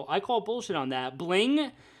somehow. I call bullshit on that.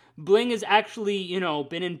 Bling has actually,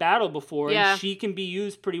 been in battle before, and she can be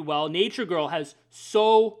used pretty well. Nature Girl has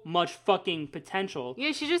so much fucking potential.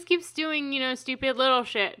 Yeah, she just keeps doing, stupid little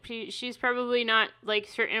shit. She's probably not, like,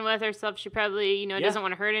 certain with herself. She probably, doesn't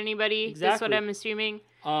want to hurt anybody. Exactly. That's what I'm assuming.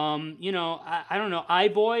 I don't know.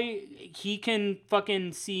 iBoy, he can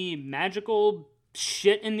fucking see magical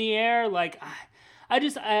shit in the air. Like, I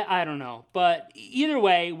don't know. But either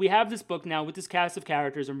way, we have this book now with this cast of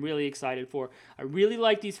characters I'm really excited for. I really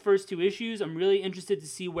like these first 2 issues. I'm really interested to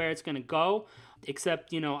see where it's going to go.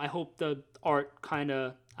 Except, I hope the art kind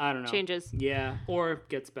of, I don't know. Changes. Yeah, or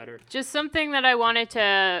gets better. Just something that I wanted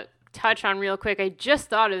to touch on real quick. I just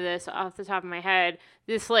thought of this off the top of my head.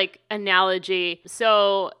 This, like, analogy.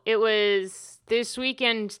 So it was this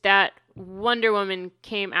weekend that Wonder Woman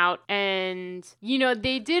came out, and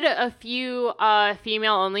they did a few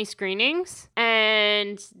female only screenings,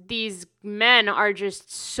 and these men are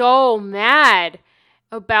just so mad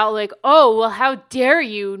about, like, oh, well, how dare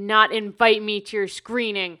you not invite me to your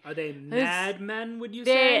screening? Are they mad men, would you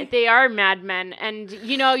say? They are mad men, and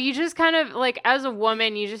you just kind of, like, as a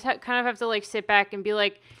woman, you just kind of have to, like, sit back and be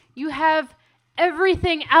like, you have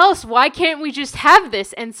everything else. Why can't we just have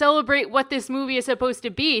this and celebrate what this movie is supposed to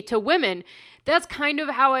be to women? That's kind of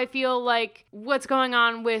how I feel like what's going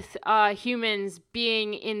on with humans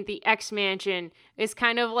being in the X-Mansion is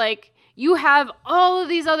kind of like you have all of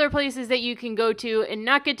these other places that you can go to and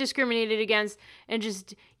not get discriminated against and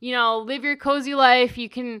just, live your cozy life. You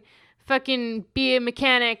can fucking be a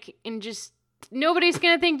mechanic and just nobody's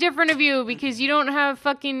gonna think different of you because you don't have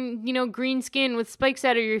fucking, green skin with spikes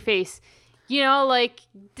out of your face. You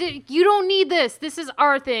don't need this. This is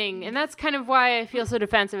our thing. And that's kind of why I feel so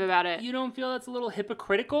defensive about it. You don't feel that's a little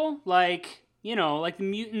hypocritical? Like, you know, like the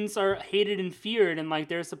mutants are hated and feared, and like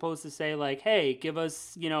they're supposed to say like, hey, give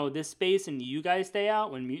us, you know, this space and you guys stay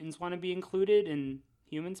out when mutants want to be included in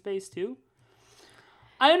human space too.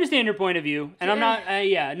 I understand your point of view, and I'm not,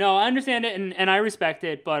 I understand it, and I respect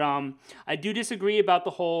it, but I do disagree about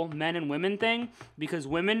the whole men and women thing, because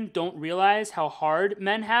women don't realize how hard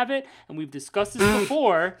men have it, and we've discussed this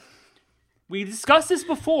before.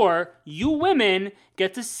 You women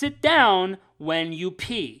get to sit down when you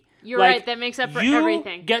pee. You're right, that makes up for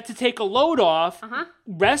everything. You get to take a load off,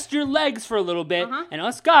 rest your legs for a little bit, and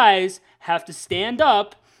us guys have to stand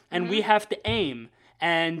up, and we have to aim.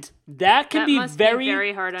 And that can be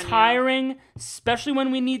very hard on tiring, especially when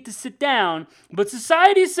we need to sit down. But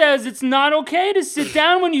society says it's not okay to sit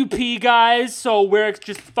down when you pee, guys. So we're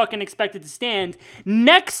just fucking expected to stand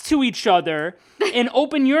next to each other in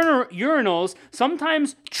open urinals,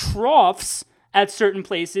 sometimes troughs at certain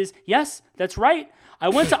places. Yes, that's right. I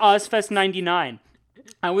went to Ozfest 99.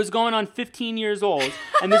 I was going on 15 years old,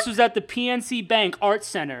 and this was at the PNC Bank Art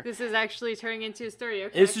Center. This is actually turning into a story,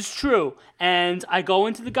 okay? This is true. And I go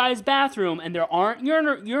into the guy's bathroom, and there aren't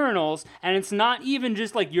urinals, and it's not even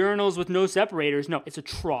just like urinals with no separators. No, it's a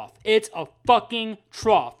trough. It's a fucking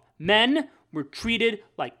trough. Men were treated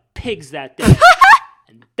like pigs that day.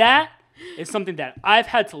 And that is something that I've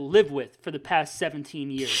had to live with for the past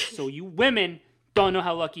 17 years. So you women don't know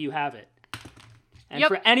how lucky you have it. And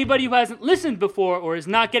for anybody who hasn't listened before or is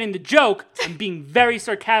not getting the joke, I'm being very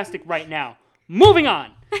sarcastic right now. Moving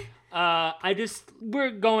on.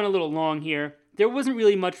 We're going a little long here. There wasn't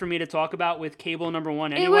really much for me to talk about with Cable #1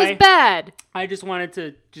 anyway. It was bad. I just wanted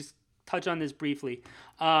to just touch on this briefly.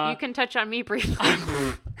 You can touch on me briefly.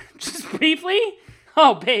 Just briefly?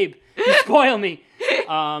 Oh, babe, you spoil me.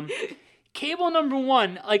 Cable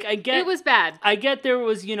 #1, like, I get... It was bad. I get there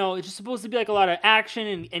was, you know, it's just supposed to be, like, a lot of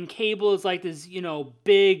action, and Cable is, like, this, you know,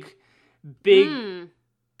 big fucking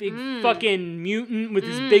mutant with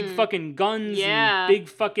his big fucking guns, and big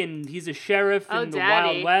fucking... He's a sheriff in the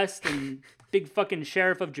Wild West, and big fucking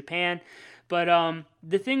sheriff of Japan. But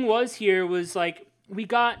the thing was here was, like, we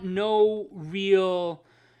got no real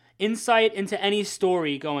insight into any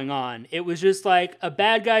story going on. It was just, like, a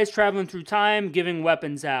bad guy's traveling through time, giving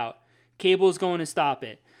weapons out. Cable's going to stop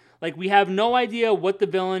it. Like, we have no idea what the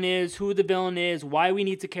villain is, who the villain is, why we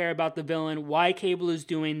need to care about the villain, why Cable is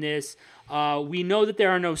doing this. We know that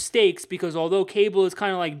there are no stakes because although Cable is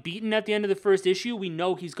kind of like beaten at the end of the first issue, we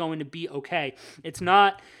know he's going to be okay. It's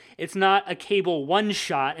not a Cable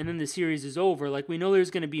one-shot and then the series is over. Like, we know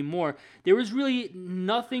there's going to be more. There was really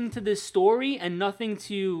nothing to this story and nothing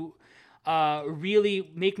to...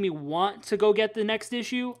 really make me want to go get the next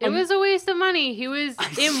issue. It was a waste of money. He was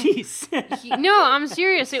in... No, I'm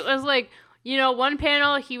serious. It was like, you know, one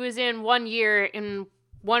panel he was in 1 year in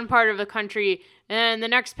one part of the country, and the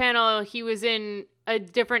next panel he was in a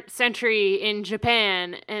different century in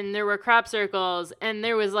Japan, and there were crop circles, and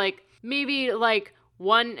there was like maybe like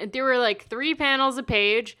there were like 3 panels a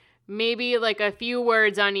page, maybe like a few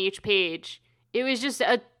words on each page. It was just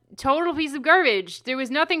a total piece of garbage. There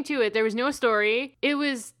was nothing to it. There was no story. It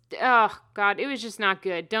was, oh God, it was just not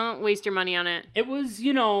good. Don't waste your money on it. It was,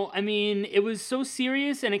 you know, I mean, it was so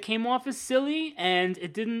serious and it came off as silly and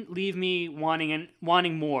it didn't leave me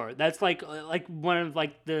wanting more. That's like one of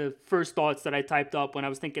like the first thoughts that I typed up when I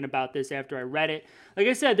was thinking about this after I read it. Like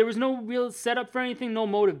I said, there was no real setup for anything, no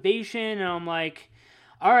motivation, and I'm like,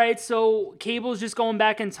 all right, so Cable's just going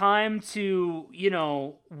back in time to, you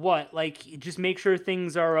know, what? Like, just make sure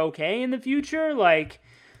things are okay in the future? Like,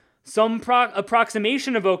 some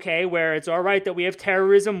approximation of okay, where it's all right that we have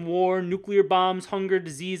terrorism, war, nuclear bombs, hunger,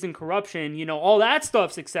 disease, and corruption. You know, all that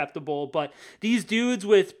stuff's acceptable. But these dudes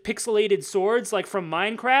with pixelated swords, like from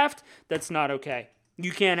Minecraft, that's not okay.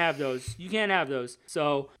 You can't have those. You can't have those.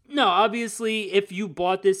 So, no, obviously, if you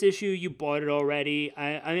bought this issue, you bought it already.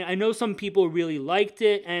 I know some people really liked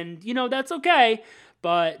it, and, you know, that's okay.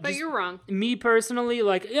 But you're wrong. Me personally,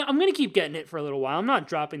 like, I'm going to keep getting it for a little while. I'm not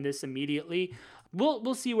dropping this immediately.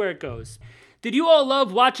 We'll see where it goes. Did you all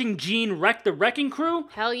love watching Gene wreck the Wrecking Crew?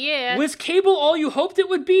 Hell yeah. Was Cable all you hoped it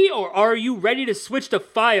would be, or are you ready to switch to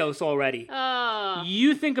Fios already?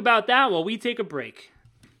 You think about that while we take a break.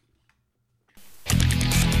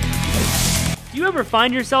 Do you ever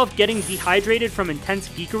find yourself getting dehydrated from intense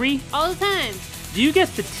geekery? All the time. Do you get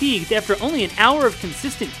fatigued after only an hour of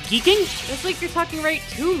consistent geeking? It's like you're talking right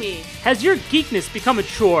to me. Has your geekness become a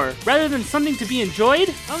chore rather than something to be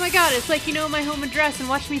enjoyed? Oh my god, it's like you know my home address and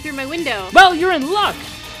watch me through my window. Well, you're in luck!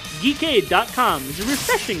 Geekade.com is a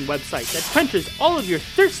refreshing website that quenches all of your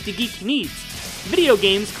thirsty geek needs. Video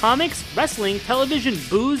games, comics, wrestling, television,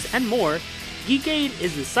 booze, and more. Geekade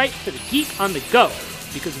is the site for the geek on the go.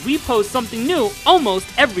 because we post something new almost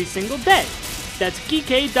every single day. That's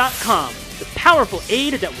Geekade.com, the powerful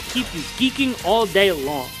aid that will keep you geeking all day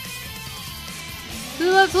long. Who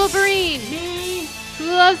loves Wolverine? Me. Who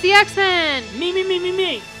loves the X-Men?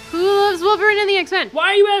 Me. Who loves Wolverine and the X-Men? Why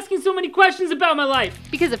are you asking so many questions about my life?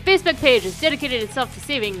 Because the Facebook page has dedicated itself to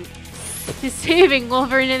saving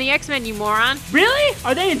Wolverine and the X-Men, you moron. Really?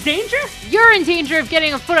 Are they in danger? You're in danger of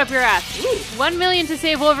getting a foot up your ass. Ooh. 1 Million to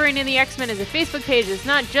Save Wolverine and the X-Men is a Facebook page that's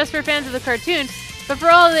not just for fans of the cartoon, but for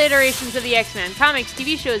all the iterations of the X-Men, comics,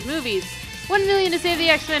 TV shows, movies. 1 Million to Save the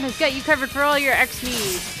X-Men has got you covered for all your X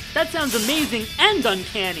needs. That sounds amazing and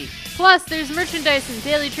uncanny. Plus, there's merchandise and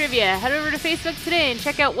daily trivia. Head over to Facebook today and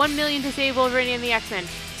check out 1 Million to Save Wolverine and the X-Men.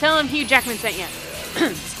 Tell them Hugh Jackman sent you.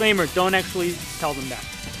 Disclaimer, don't actually tell them that.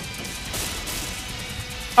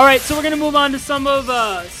 All right, so we're going to move on to some of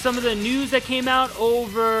the news that came out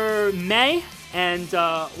over May, and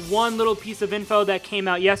one little piece of info that came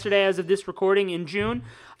out yesterday as of this recording in June.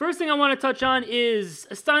 First thing I want to touch on is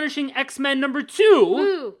Astonishing X-Men number 2.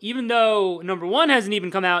 Woo. Even though number 1 hasn't even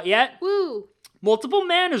come out yet. Woo! Multiple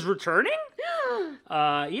Man is returning?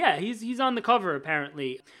 Yeah, he's on the cover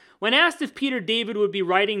apparently. When asked if Peter David would be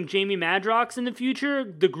writing Jamie Madrox in the future,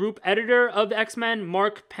 the group editor of X-Men,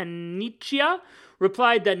 Mark Paniccia,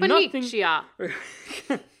 replied that nothing... Paniccia.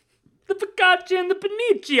 The focaccia and the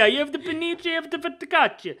paniccia. You have the paniccia, you have the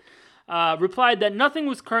focaccia. Replied that nothing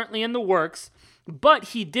was currently in the works, but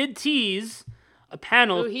he did tease a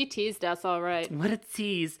panel. Ooh, he teased us all right. What a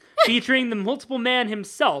tease. Featuring the Multiple Man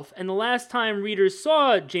himself. And the last time readers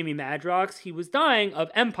saw Jamie Madrox, he was dying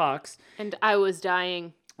of Mpox. And I was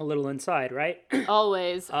dying. A little inside, right?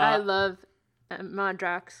 Always. I love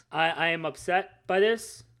Madrox. I am upset by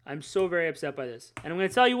this. I'm so very upset by this. And I'm going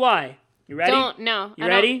to tell you why. You ready? No. You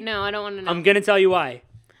ready? No, I don't want to know. I'm going to tell you why.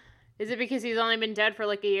 Is it because he's only been dead for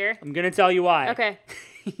like a year? I'm going to tell you why. Okay.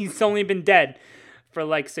 He's only been dead for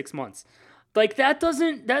like 6 months. Like, that's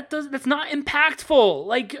not impactful.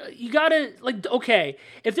 Like, you gotta, like, okay,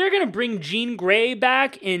 if they're gonna bring Jean Grey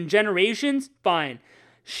back in Generations, fine.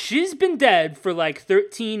 She's been dead for like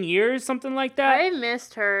 13 years, something like that. I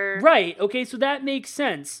missed her. Right, okay, so that makes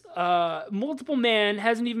sense. Multiple Man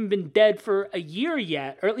hasn't even been dead for a year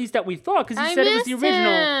yet, or at least that we thought, because he said it was the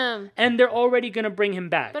original. Him. And they're already gonna bring him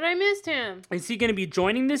back. But I missed him. Is he gonna be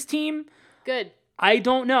joining this team? Good. I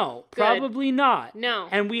don't know. Good. Probably not. No.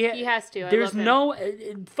 And he has to. There's no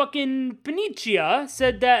fucking Paniccia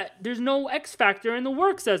said that there's no X Factor in the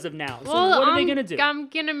works as of now. So what are they gonna do? I'm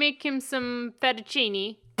gonna make him some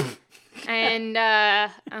fettuccine, and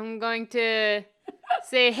I'm going to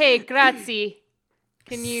say, "Hey, grazie.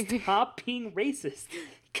 Can you stop being racist?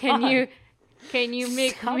 Can you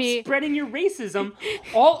make Stop me spreading your racism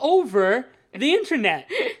all over the internet?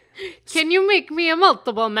 Can you make me a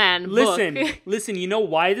multiple man book? Listen, you know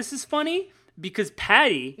why this is funny? Because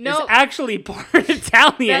Patty is No. actually part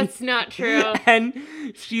Italian. That's not true. And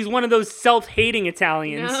she's one of those self-hating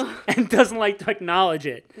Italians No. and doesn't like to acknowledge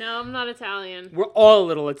it. No, I'm not Italian. We're all a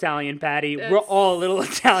little Italian, Patty. We're all a little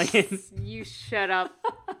Italian. You shut up.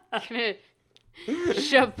 I'm gonna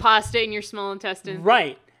shove pasta in your small intestine.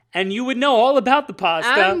 Right. And you would know all about the pasta.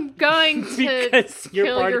 I'm going to because you're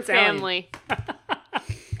kill part your Italian. family.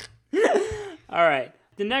 All right.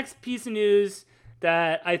 The next piece of news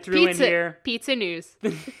that I threw in here. Pizza news.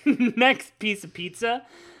 The next piece of pizza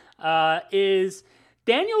is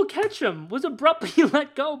Daniel Ketchum was abruptly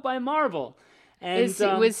let go by Marvel. And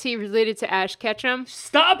Was he related to Ash Ketchum?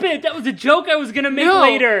 Stop it! That was a joke I was gonna make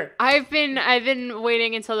later. I've been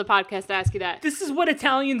waiting until the podcast to ask you that. This is what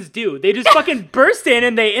Italians do. They just fucking burst in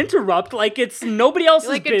and they interrupt like it's nobody else's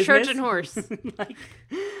Like business. a Trojan horse.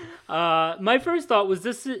 My first thought was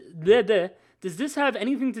does this have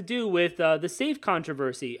anything to do with the safe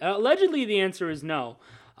controversy? Allegedly, the answer is no.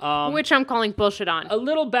 Which I'm calling bullshit on. A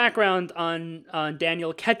little background on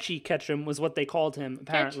Daniel Ketchum was what they called him,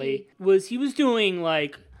 apparently. He was doing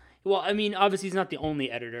like, well, I mean, obviously he's not the only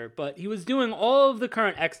editor, but he was doing all of the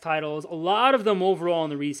current X titles, a lot of them overall in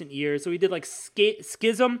the recent years. So he did like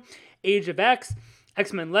Schism, Age of X,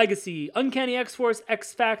 X-Men Legacy, Uncanny X-Force,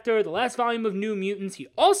 X-Factor, the last volume of New Mutants. He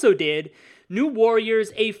also did New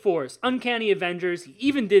Warriors, A-Force, Uncanny Avengers. He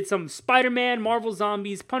even did some Spider-Man, Marvel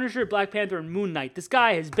Zombies, Punisher, Black Panther, and Moon Knight. This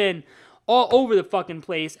guy has been all over the fucking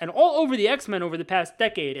place and all over the X-Men over the past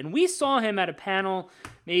decade. And we saw him at a panel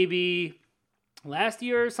maybe last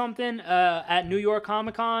year or something at New York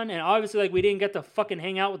Comic Con. And obviously, like, we didn't get to fucking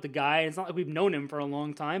hang out with the guy. It's not like we've known him for a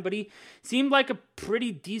long time, but he seemed like a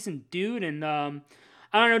pretty decent dude. And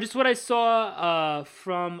I don't know, just what I saw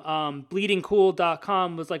from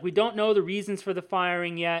bleedingcool.com was like, we don't know the reasons for the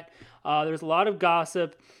firing yet. There's a lot of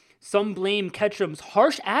gossip. Some blame Ketchum's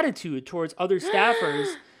harsh attitude towards other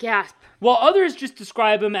staffers, Gasp. while others just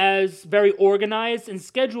describe him as very organized and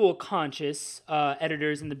schedule-conscious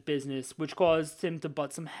editors in the business, which caused him to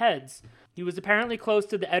butt some heads. He was apparently close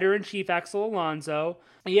to the editor-in-chief, Axel Alonso.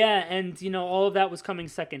 Yeah, and, all of that was coming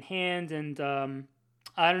secondhand, and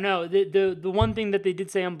I don't know. The one thing that they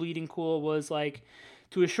did say on Bleeding Cool was, like,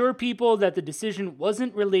 to assure people that the decision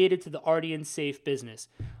wasn't related to the Ardian safe business.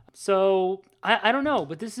 So, I don't know,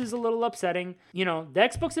 but this is a little upsetting. The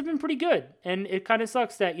Xbox have been pretty good, and it kind of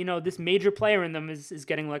sucks that, this major player in them is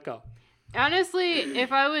getting let go. Honestly,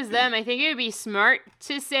 if I was them, I think it would be smart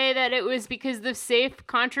to say that it was because of the safe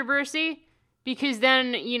controversy, because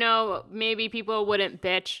then, maybe people wouldn't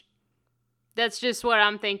bitch. That's just what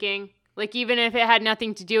I'm thinking. Like, even if it had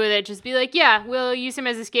nothing to do with it, just be like, yeah, we'll use him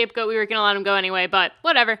as a scapegoat. We were going to let him go anyway, but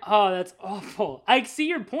whatever. Oh, that's awful. I see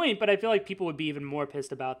your point, but I feel like people would be even more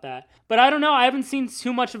pissed about that. But I don't know. I haven't seen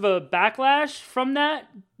too much of a backlash from that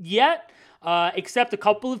yet, except a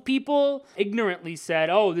couple of people ignorantly said,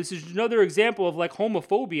 oh, this is another example of, like,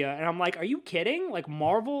 homophobia. And I'm like, are you kidding? Like,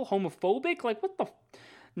 Marvel homophobic? Like, what the...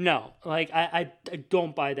 No, like, I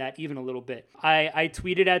don't buy that even a little bit. I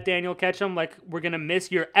tweeted at Daniel Ketchum, like, we're going to miss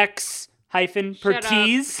your X-Pertese.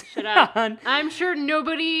 Shut up. I'm sure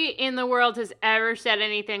nobody in the world has ever said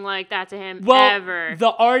anything like that to him, well, ever.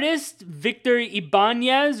 The artist, Victor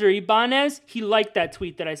Ibanez, he liked that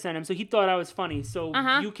tweet that I sent him, so he thought I was funny. So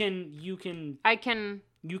you can...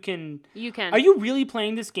 You can. Are you really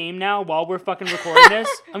playing this game now while we're fucking recording this?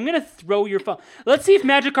 I'm gonna throw your phone. Let's see if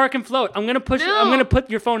Magikarp can float. I'm gonna push. No. I'm gonna put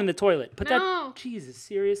your phone in the toilet. No. Jesus,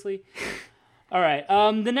 seriously. All right.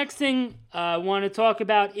 The next thing I want to talk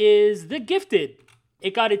about is The Gifted.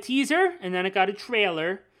 It got a teaser, and then it got a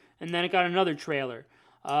trailer, and then it got another trailer.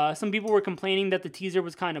 Some people were complaining that the teaser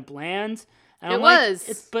was kind of bland. And it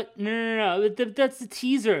was. But no. That's the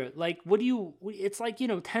teaser. Like, it's like,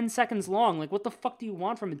 10 seconds long. Like, what the fuck do you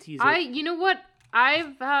want from a teaser? You know what?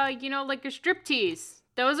 I've, like a striptease.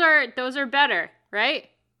 Those are better, right?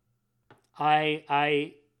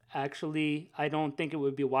 I actually, I don't think it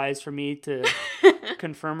would be wise for me to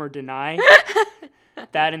confirm or deny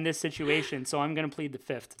that in this situation. So I'm going to plead the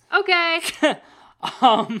fifth. Okay.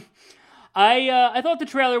 I thought the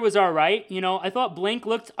trailer was all right. I thought Blink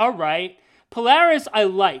looked all right. Polaris, I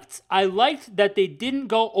liked. I liked that they didn't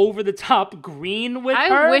go over the top green with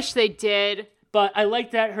her. I wish they did. But I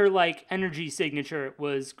liked that her, like, energy signature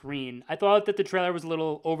was green. I thought that the trailer was a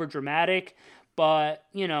little over dramatic. But,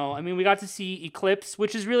 we got to see Eclipse,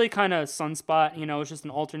 which is really kind of Sunspot. It's just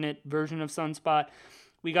an alternate version of Sunspot.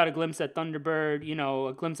 We got a glimpse at Thunderbird,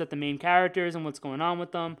 a glimpse at the main characters and what's going on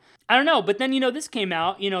with them. I don't know, but then, this came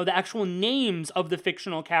out, the actual names of the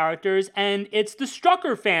fictional characters, and it's the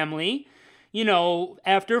Strucker family,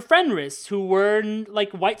 after Fenris, who were,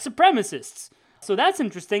 like, white supremacists. So that's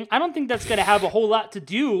interesting. I don't think that's going to have a whole lot to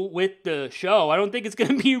do with the show. I don't think it's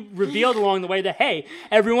going to be revealed along the way that, hey,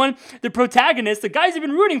 everyone, the protagonists, the guys you've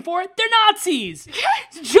been rooting for, they're Nazis.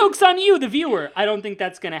 Joke's on you, the viewer. I don't think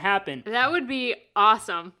that's going to happen. That would be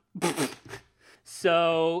awesome.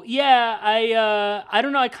 So, yeah, I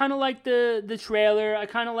don't know. I kind of like the trailer. I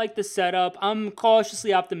kind of like the setup. I'm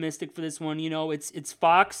cautiously optimistic for this one. It's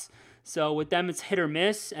Fox. So with them, it's hit or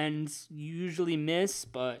miss, and you usually miss,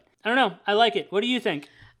 but I don't know. I like it. What do you think?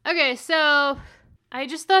 Okay, so I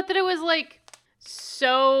just thought that it was, like,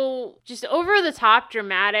 so just over the top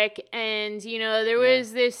dramatic, and, there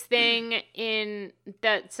was this thing in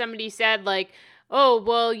that somebody said, like, oh,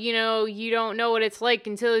 well, you don't know what it's like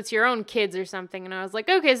until it's your own kids or something, and I was like,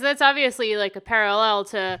 okay, so that's obviously, like, a parallel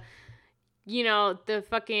to, the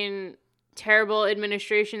fucking terrible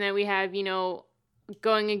administration that we have,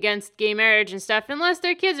 going against gay marriage and stuff, unless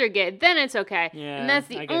their kids are gay, then it's okay. Yeah, and that's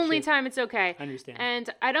the only time it's okay. I understand. And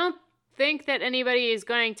I don't think that anybody is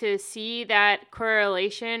going to see that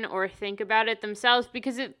correlation or think about it themselves,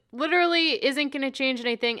 because it literally isn't going to change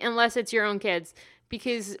anything unless it's your own kids.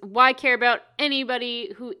 Because why care about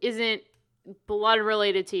anybody who isn't blood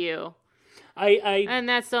related to you? And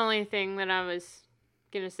that's the only thing that I was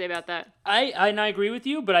going to say about that. I agree with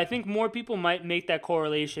you, but I think more people might make that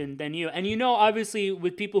correlation than you. And obviously,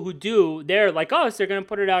 with people who do, they're like us, they're going to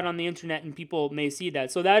put it out on the internet and people may see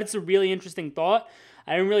that. So that's a really interesting thought.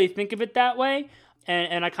 I didn't really think of it that way,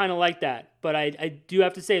 and I kind of like that. But I do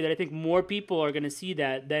have to say that I think more people are going to see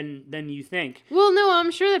that than you think. Well, no, I'm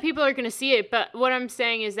sure that people are going to see it, but what I'm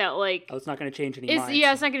saying is that, like... Oh, it's not going to change any minds.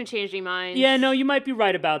 Yeah, it's not going to change any minds. Yeah, no, you might be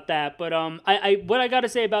right about that. But what I got to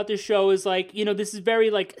say about this show is, like, this is very,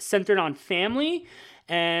 like, centered on family.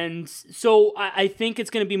 And so I think it's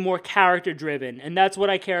going to be more character driven, and that's what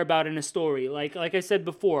I care about in a story. Like I said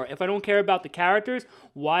before, if I don't care about the characters,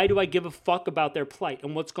 why do I give a fuck about their plight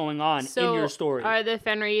and what's going on in your story? Are the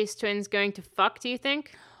Fenris twins going to fuck, do you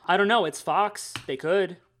think? I don't know. It's Fox. They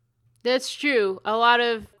could. That's true. A lot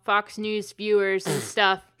of Fox News viewers and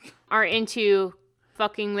stuff are into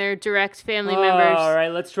fucking their direct family members. All right,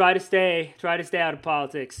 let's try to stay out of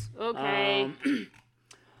politics. Okay.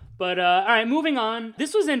 But, all right, moving on.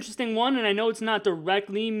 This was an interesting one, and I know it's not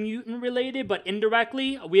directly mutant-related, but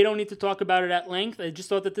indirectly. We don't need to talk about it at length. I just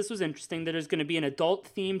thought that this was interesting, that there's going to be an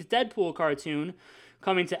adult-themed Deadpool cartoon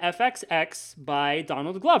coming to FXX by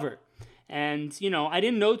Donald Glover. And, I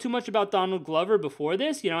didn't know too much about Donald Glover before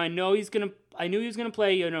this. I knew he was going to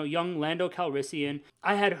play, young Lando Calrissian.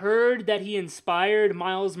 I had heard that he inspired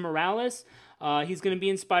Miles Morales. He's going to be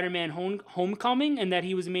in Spider-Man Homecoming, and that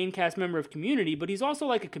he was a main cast member of Community, but he's also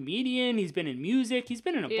like a comedian. He's been in music. He's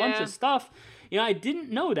been in a bunch of stuff. I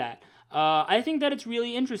didn't know that. I think that it's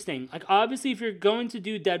really interesting. Like, obviously, if you're going to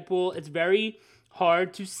do Deadpool, it's very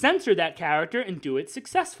hard to censor that character and do it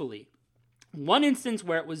successfully. One instance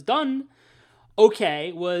where it was done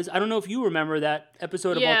was, I don't know if you remember that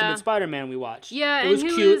episode of Ultimate Spider-Man we watched. Yeah, it was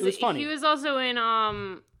cute. It was funny. He was also in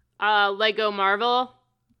Lego Marvel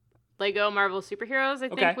Superheroes, I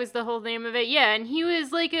think was the whole name of it. Yeah, and he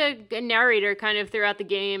was like a narrator kind of throughout the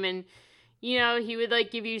game, and he would like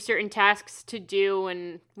give you certain tasks to do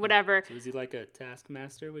and whatever. So is he like a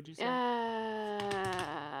taskmaster, would you say?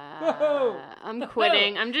 I'm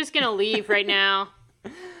quitting. I'm just gonna leave right now.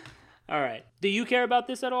 All right. Do you care about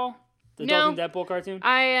this at all? The No. Dolphin Deadpool cartoon?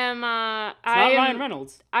 I am. It's not Ryan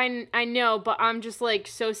Reynolds. I know, but I'm just like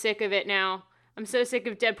so sick of it now. I'm so sick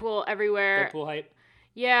of Deadpool everywhere. Deadpool hype.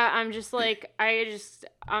 Yeah, I'm just like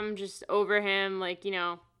I'm just over him, like,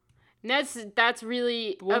 and that's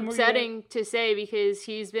really upsetting to say, because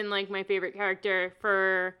he's been like my favorite character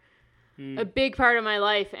for a big part of my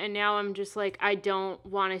life, and now I'm just like, I don't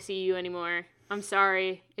want to see you anymore. I'm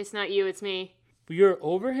sorry. It's not you, it's me. You're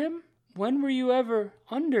over him? When were you ever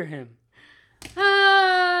under him?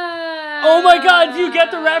 Oh my god, do you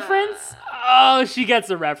get the reference? Oh, she gets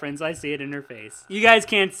the reference. I see it in her face. You guys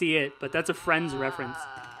can't see it, but that's a Friends reference.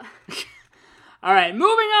 All right,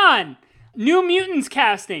 moving on. New Mutants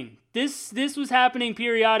casting. This was happening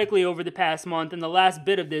periodically over the past month, and the last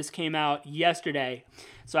bit of this came out yesterday.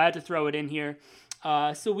 So I had to throw it in here.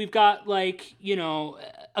 So we've got,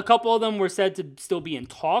 a couple of them were said to still be in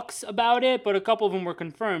talks about it, but a couple of them were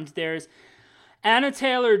confirmed. There's Anna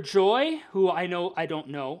Taylor-Joy, who I don't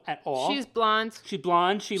know at all. She's blonde. She's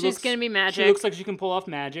blonde. She's going to be magic. She looks like she can pull off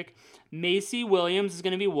magic. Macy Williams is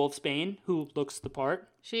going to be Wolfsbane, who looks the part.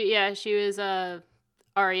 She was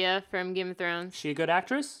Arya from Game of Thrones. She a good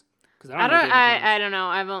actress? I don't know.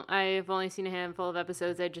 I've only seen a handful of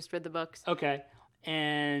episodes. I just read the books. Okay.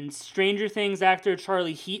 And Stranger Things actor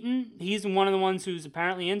Charlie Heaton, he's one of the ones who's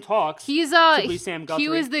apparently in talks. He's Sam Guthrie. He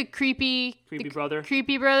was the creepy brother.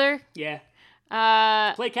 Creepy brother. Yeah.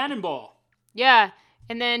 Play Cannonball. Yeah.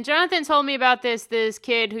 And then Jonathan told me about this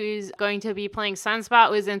kid who's going to be playing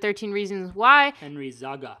Sunspot, was in 13 Reasons Why. Henry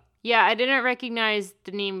Zaga. Yeah, I didn't recognize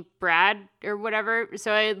the name Brad or whatever,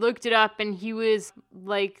 so I looked it up, and he was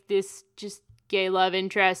like this just gay love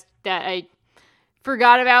interest that I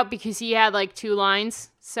forgot about because he had like 2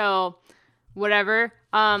 lines, so whatever.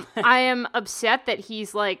 I am upset that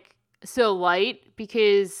he's like so light,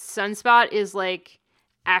 because Sunspot is like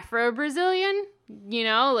Afro-Brazilian,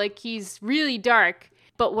 like he's really dark.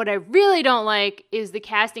 But what I really don't like is the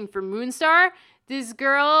casting for Moonstar. This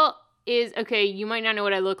girl is, okay, you might not know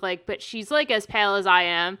what I look like, but she's like as pale as I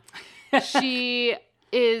am. She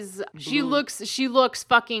looks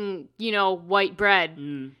fucking, white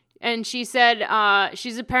bread. And she said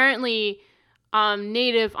she's apparently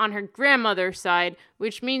native on her grandmother's side,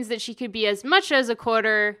 which means that she could be as much as a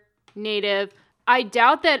quarter native. I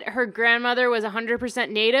doubt that her grandmother was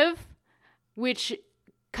 100% native, which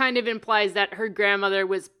kind of implies that her grandmother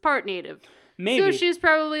was part native. Maybe. So she's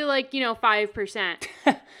probably 5%.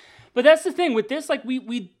 But that's the thing with this,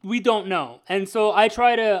 we don't know. And so I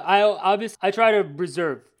try to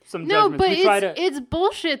reserve some judgments. No, but it's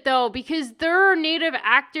bullshit though, because there are native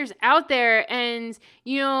actors out there, and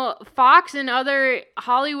Fox and other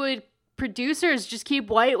Hollywood producers just keep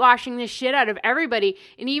whitewashing this shit out of everybody.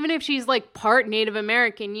 And even if she's part Native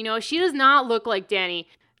American, she does not look like Danny.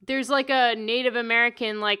 There's a Native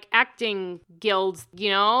American acting guild,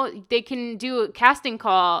 they can do a casting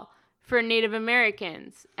call for Native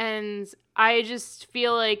Americans. And I just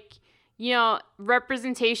feel like,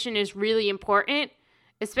 representation is really important,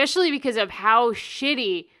 especially because of how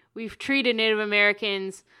shitty we've treated Native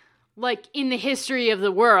Americans. like, in the history of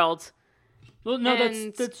the world. Well, no,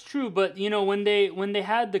 that's true. But when they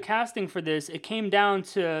had the casting for this, it came down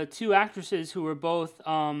to two actresses who were both,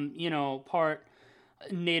 part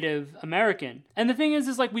Native American. And the thing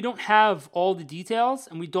is like we don't have all the details,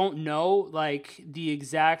 and we don't know like the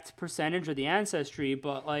exact percentage of the ancestry.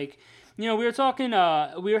 But like, we were talking,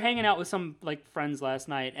 we were hanging out with some like friends last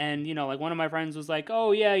night, and like one of my friends was like,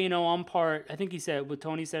 oh yeah, I'm part, I think he said, what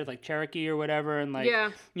Tony said, like Cherokee or whatever, and like,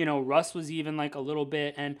 Russ was even like a little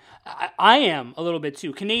bit, and I am a little bit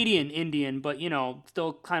too, Canadian Indian, but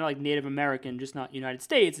still kind of like Native American, just not United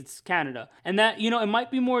States, it's Canada. And that, it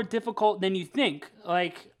might be more difficult than you think.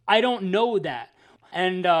 Like, I don't know that.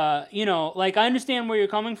 And, like, I understand where you're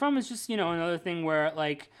coming from. It's just, another thing where,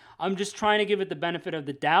 like, I'm just trying to give it the benefit of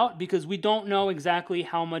the doubt because we don't know exactly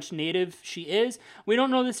how much Native she is. We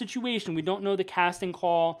don't know the situation. We don't know the casting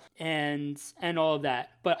call and all of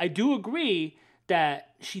that. But I do agree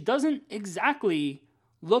that she doesn't exactly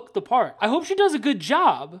look the part. I hope she does a good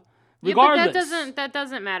job, regardless. Yeah, but that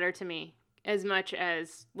doesn't matter to me as much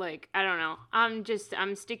as, like, I don't know.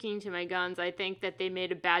 I'm sticking to my guns. I think that they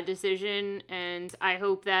made a bad decision, and I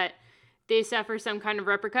hope that they suffer some kind of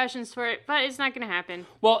repercussions for it, but it's not going to happen.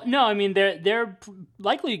 Well, no, I mean, they're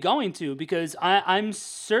likely going to, because I'm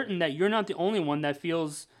certain that you're not the only one that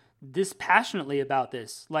feels this passionately about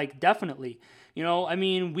this. Like, definitely. I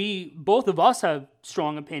mean, both of us have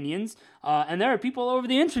strong opinions, and there are people over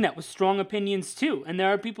the internet with strong opinions too. And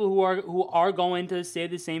there are people who are going to say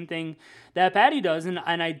the same thing that Patty does, and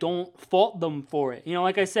I don't fault them for it.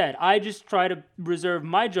 Like I said, I just try to reserve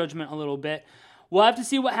my judgment a little bit. We'll have to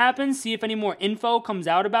see what happens, see if any more info comes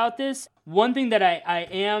out about this. One thing that I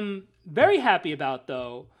am very happy about,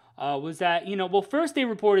 though, was that, first they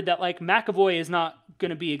reported that, like, McAvoy is not going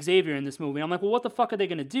to be Xavier in this movie. I'm like, well, what the fuck are they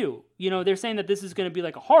going to do? They're saying that this is going to be,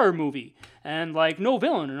 like, a horror movie and, like, no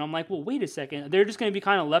villain. And I'm like, well, wait a second. They're just going to be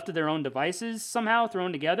kind of left to their own devices somehow,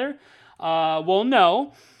 thrown together? Well,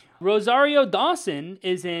 no. Rosario Dawson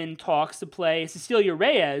is in talks to play Cecilia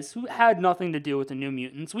Reyes, who had nothing to do with the New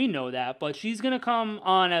Mutants. We know that. But she's going to come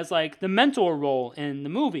on as, like, the mentor role in the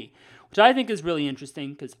movie, which I think is really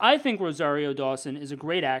interesting because I think Rosario Dawson is a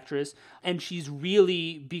great actress, and she's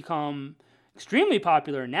really become extremely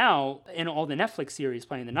popular now in all the Netflix series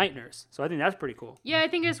playing the Night Nurse. So I think that's pretty cool. Yeah, I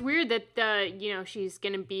think it's weird that, she's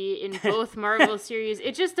going to be in both Marvel series.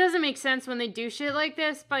 It just doesn't make sense when they do shit like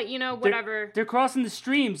this, but, whatever. They're crossing the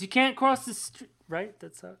streams. You can't cross the right?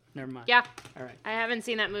 That's never mind. Yeah. All right. I haven't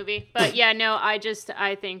seen that movie. But, yeah, no, I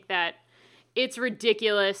think that it's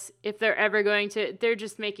ridiculous if they're ever going to... They're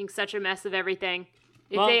just making such a mess of everything.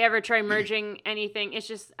 If they ever try merging anything, it's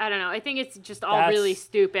just, I don't know. I think it's just all really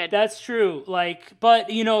stupid. That's true. Like, but,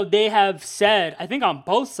 they have said, I think on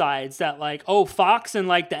both sides, that, like, Fox and,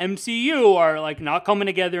 like, the MCU are, like, not coming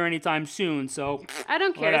together anytime soon. So, I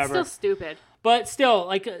don't care. Whatever. It's still stupid. But still,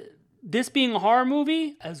 like, this being a horror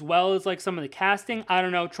movie, as well as, like, some of the casting, I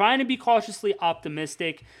don't know, trying to be cautiously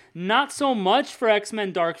optimistic. Not so much for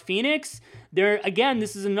X-Men Dark Phoenix. Again,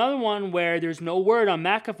 this is another one where there's no word on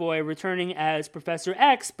McAvoy returning as Professor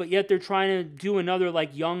X, but yet they're trying to do another,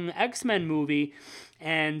 like, young X-Men movie.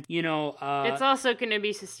 And, it's also going to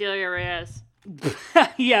be Cecilia Reyes.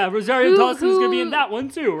 Yeah, Rosario Dawson's going to be in that one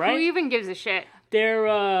too, right? Who even gives a shit?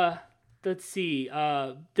 They're, let's see,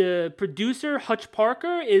 the producer, Hutch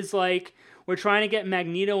Parker, is like, we're trying to get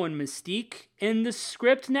Magneto and Mystique in the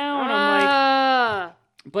script now, and I'm like...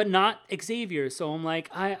 But not Xavier, so I'm like,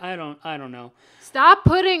 I don't know. Stop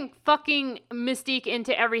putting fucking Mystique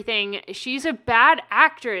into everything. She's a bad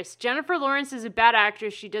actress. Jennifer Lawrence is a bad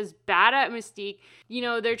actress. She does bad at Mystique.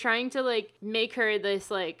 They're trying to, like, make her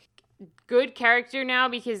this, like, good character now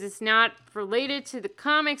because it's not related to the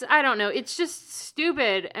comics. I don't know. It's just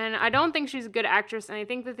stupid, and I don't think she's a good actress, and I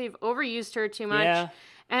think that they've overused her too much. Yeah.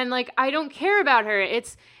 And, like, I don't care about her.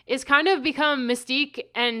 It's kind of become Mystique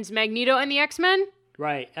and Magneto and the X-Men.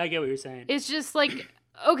 Right, I get what you're saying. It's just like,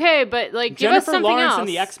 okay, but, like, give Jennifer us something Lawrence else. and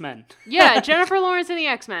the X-Men. Yeah, Jennifer Lawrence and the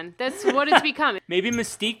X-Men. That's what it's become. Maybe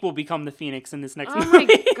Mystique will become the Phoenix in this next movie. Oh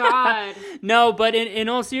my god. No, but in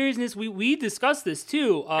all seriousness, we discussed this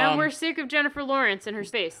too. And we're sick of Jennifer Lawrence and her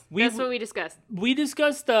space. That's what we discussed. We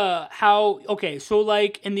discussed how, okay, so,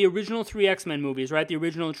 like, in the original 3 X-Men movies, right, the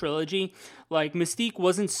original trilogy, like, Mystique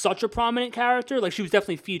wasn't such a prominent character. Like, she was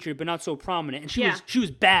definitely featured, but not so prominent. And she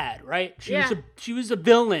was bad, right? She was a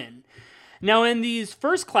villain. Now, in these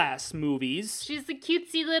First Class movies... She's the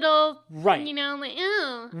cutesy little... Right. Like,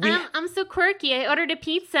 oh, I'm so quirky. I ordered a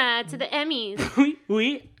pizza to the Emmys.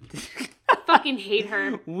 we Fucking hate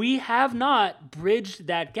her. We have not bridged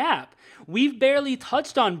that gap. We've barely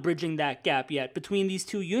touched on bridging that gap yet between these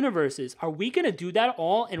two universes. Are we going to do that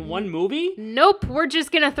all in one movie? Nope, we're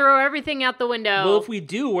just going to throw everything out the window. Well, if we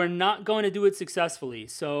do, we're not going to do it successfully.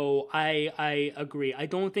 So I agree. I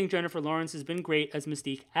don't think Jennifer Lawrence has been great as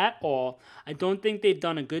Mystique at all. I don't think they've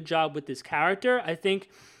done a good job with this character. I think,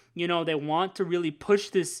 they want to really push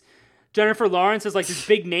this Jennifer Lawrence as like this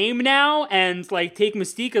big name now and like take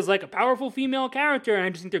Mystique as like a powerful female character. And I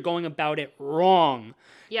just think they're going about it wrong.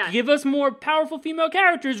 Yeah. Give us more powerful female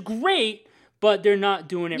characters, great, but they're not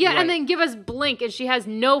doing it right. Yeah, and then give us Blink, and she has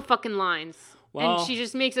no fucking lines. Well, and she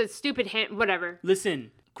just makes a stupid hint, whatever.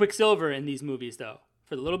 Listen, Quicksilver in these movies, though.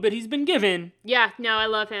 For the little bit he's been given. Yeah, no, I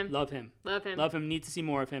love him. Love him. Love him. Love him. Need to see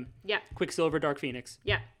more of him. Yeah. Quicksilver, Dark Phoenix.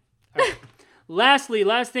 Yeah. All right. Lastly,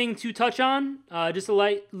 last thing to touch on, just a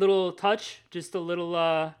light little touch, just a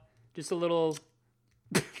little Just a little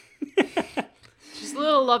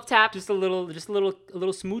love tap. Just a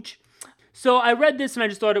little smooch. So I read this and I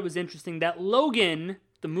just thought it was interesting that Logan,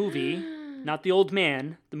 the movie, not the old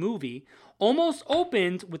man, the movie, almost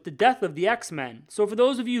opened with the death of the X-Men. So for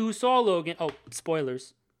those of you who saw Logan,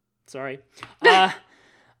 spoilers, sorry.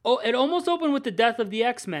 It almost opened with the death of the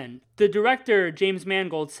X-Men. The director, James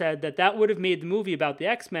Mangold, said that would have made the movie about the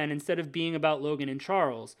X-Men instead of being about Logan and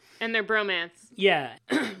Charles. And their bromance. Yeah.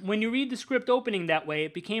 When you read the script opening that way,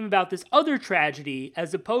 it became about this other tragedy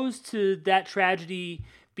as opposed to that tragedy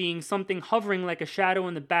being something hovering like a shadow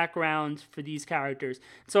in the background for these characters.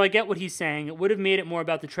 So I get what he's saying. It would have made it more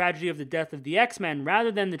about the tragedy of the death of the X-Men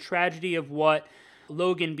rather than the tragedy of what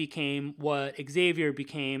Logan became, what Xavier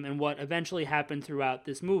became, and what eventually happened throughout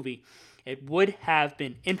this movie. It would have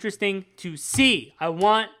been interesting to see. I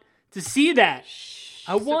want to see that.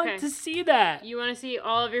 I want to see that. You want to see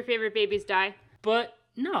all of your favorite babies die? But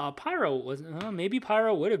no, Pyro wasn't. Maybe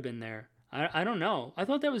Pyro would have been there. I don't know. I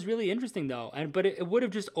thought that was really interesting though. But it would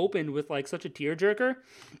have just opened with like such a tearjerker.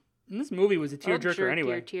 And this movie was a tearjerker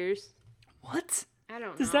anyway. Your tears. What? I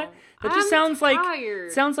don't know. That just sounds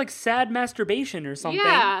like sad masturbation or something.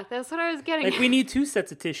 Yeah, that's what I was getting. Like we need two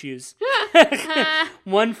sets of tissues.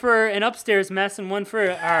 One for an upstairs mess and one for all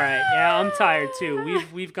right. Yeah, I'm tired too.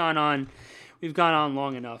 We've gone on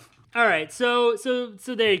long enough. All right, so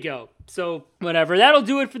there you go. So whatever, that'll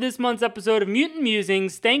do it for this month's episode of Mutant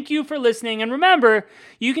Musings. Thank you for listening, and remember,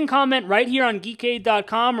 you can comment right here on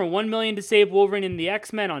Geekade.com or 1 Million to Save Wolverine and the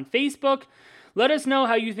X-Men on Facebook. Let us know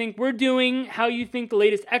how you think we're doing, how you think the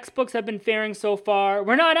latest X-books have been faring so far.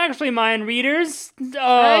 We're not actually mind readers.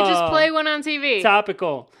 I just play one on TV.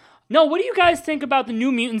 Topical. No, what do you guys think about the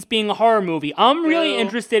New Mutants being a horror movie? I'm really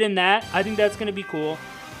interested in that. I think that's going to be cool.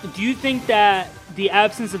 Do you think that the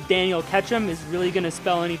absence of Daniel Ketchum is really going to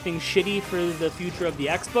spell anything shitty for the future of the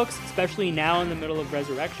X-books, especially now in the middle of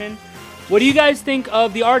Resurrection? What do you guys think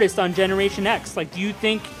of the artist on Generation X? Like, do you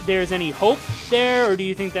think there's any hope there, or do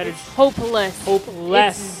you think that it's hopeless?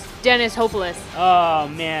 Hopeless. It's Dennis Hopeless. Oh,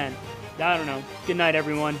 man. I don't know. Good night,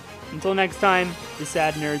 everyone. Until next time, the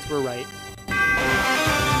sad nerds were right.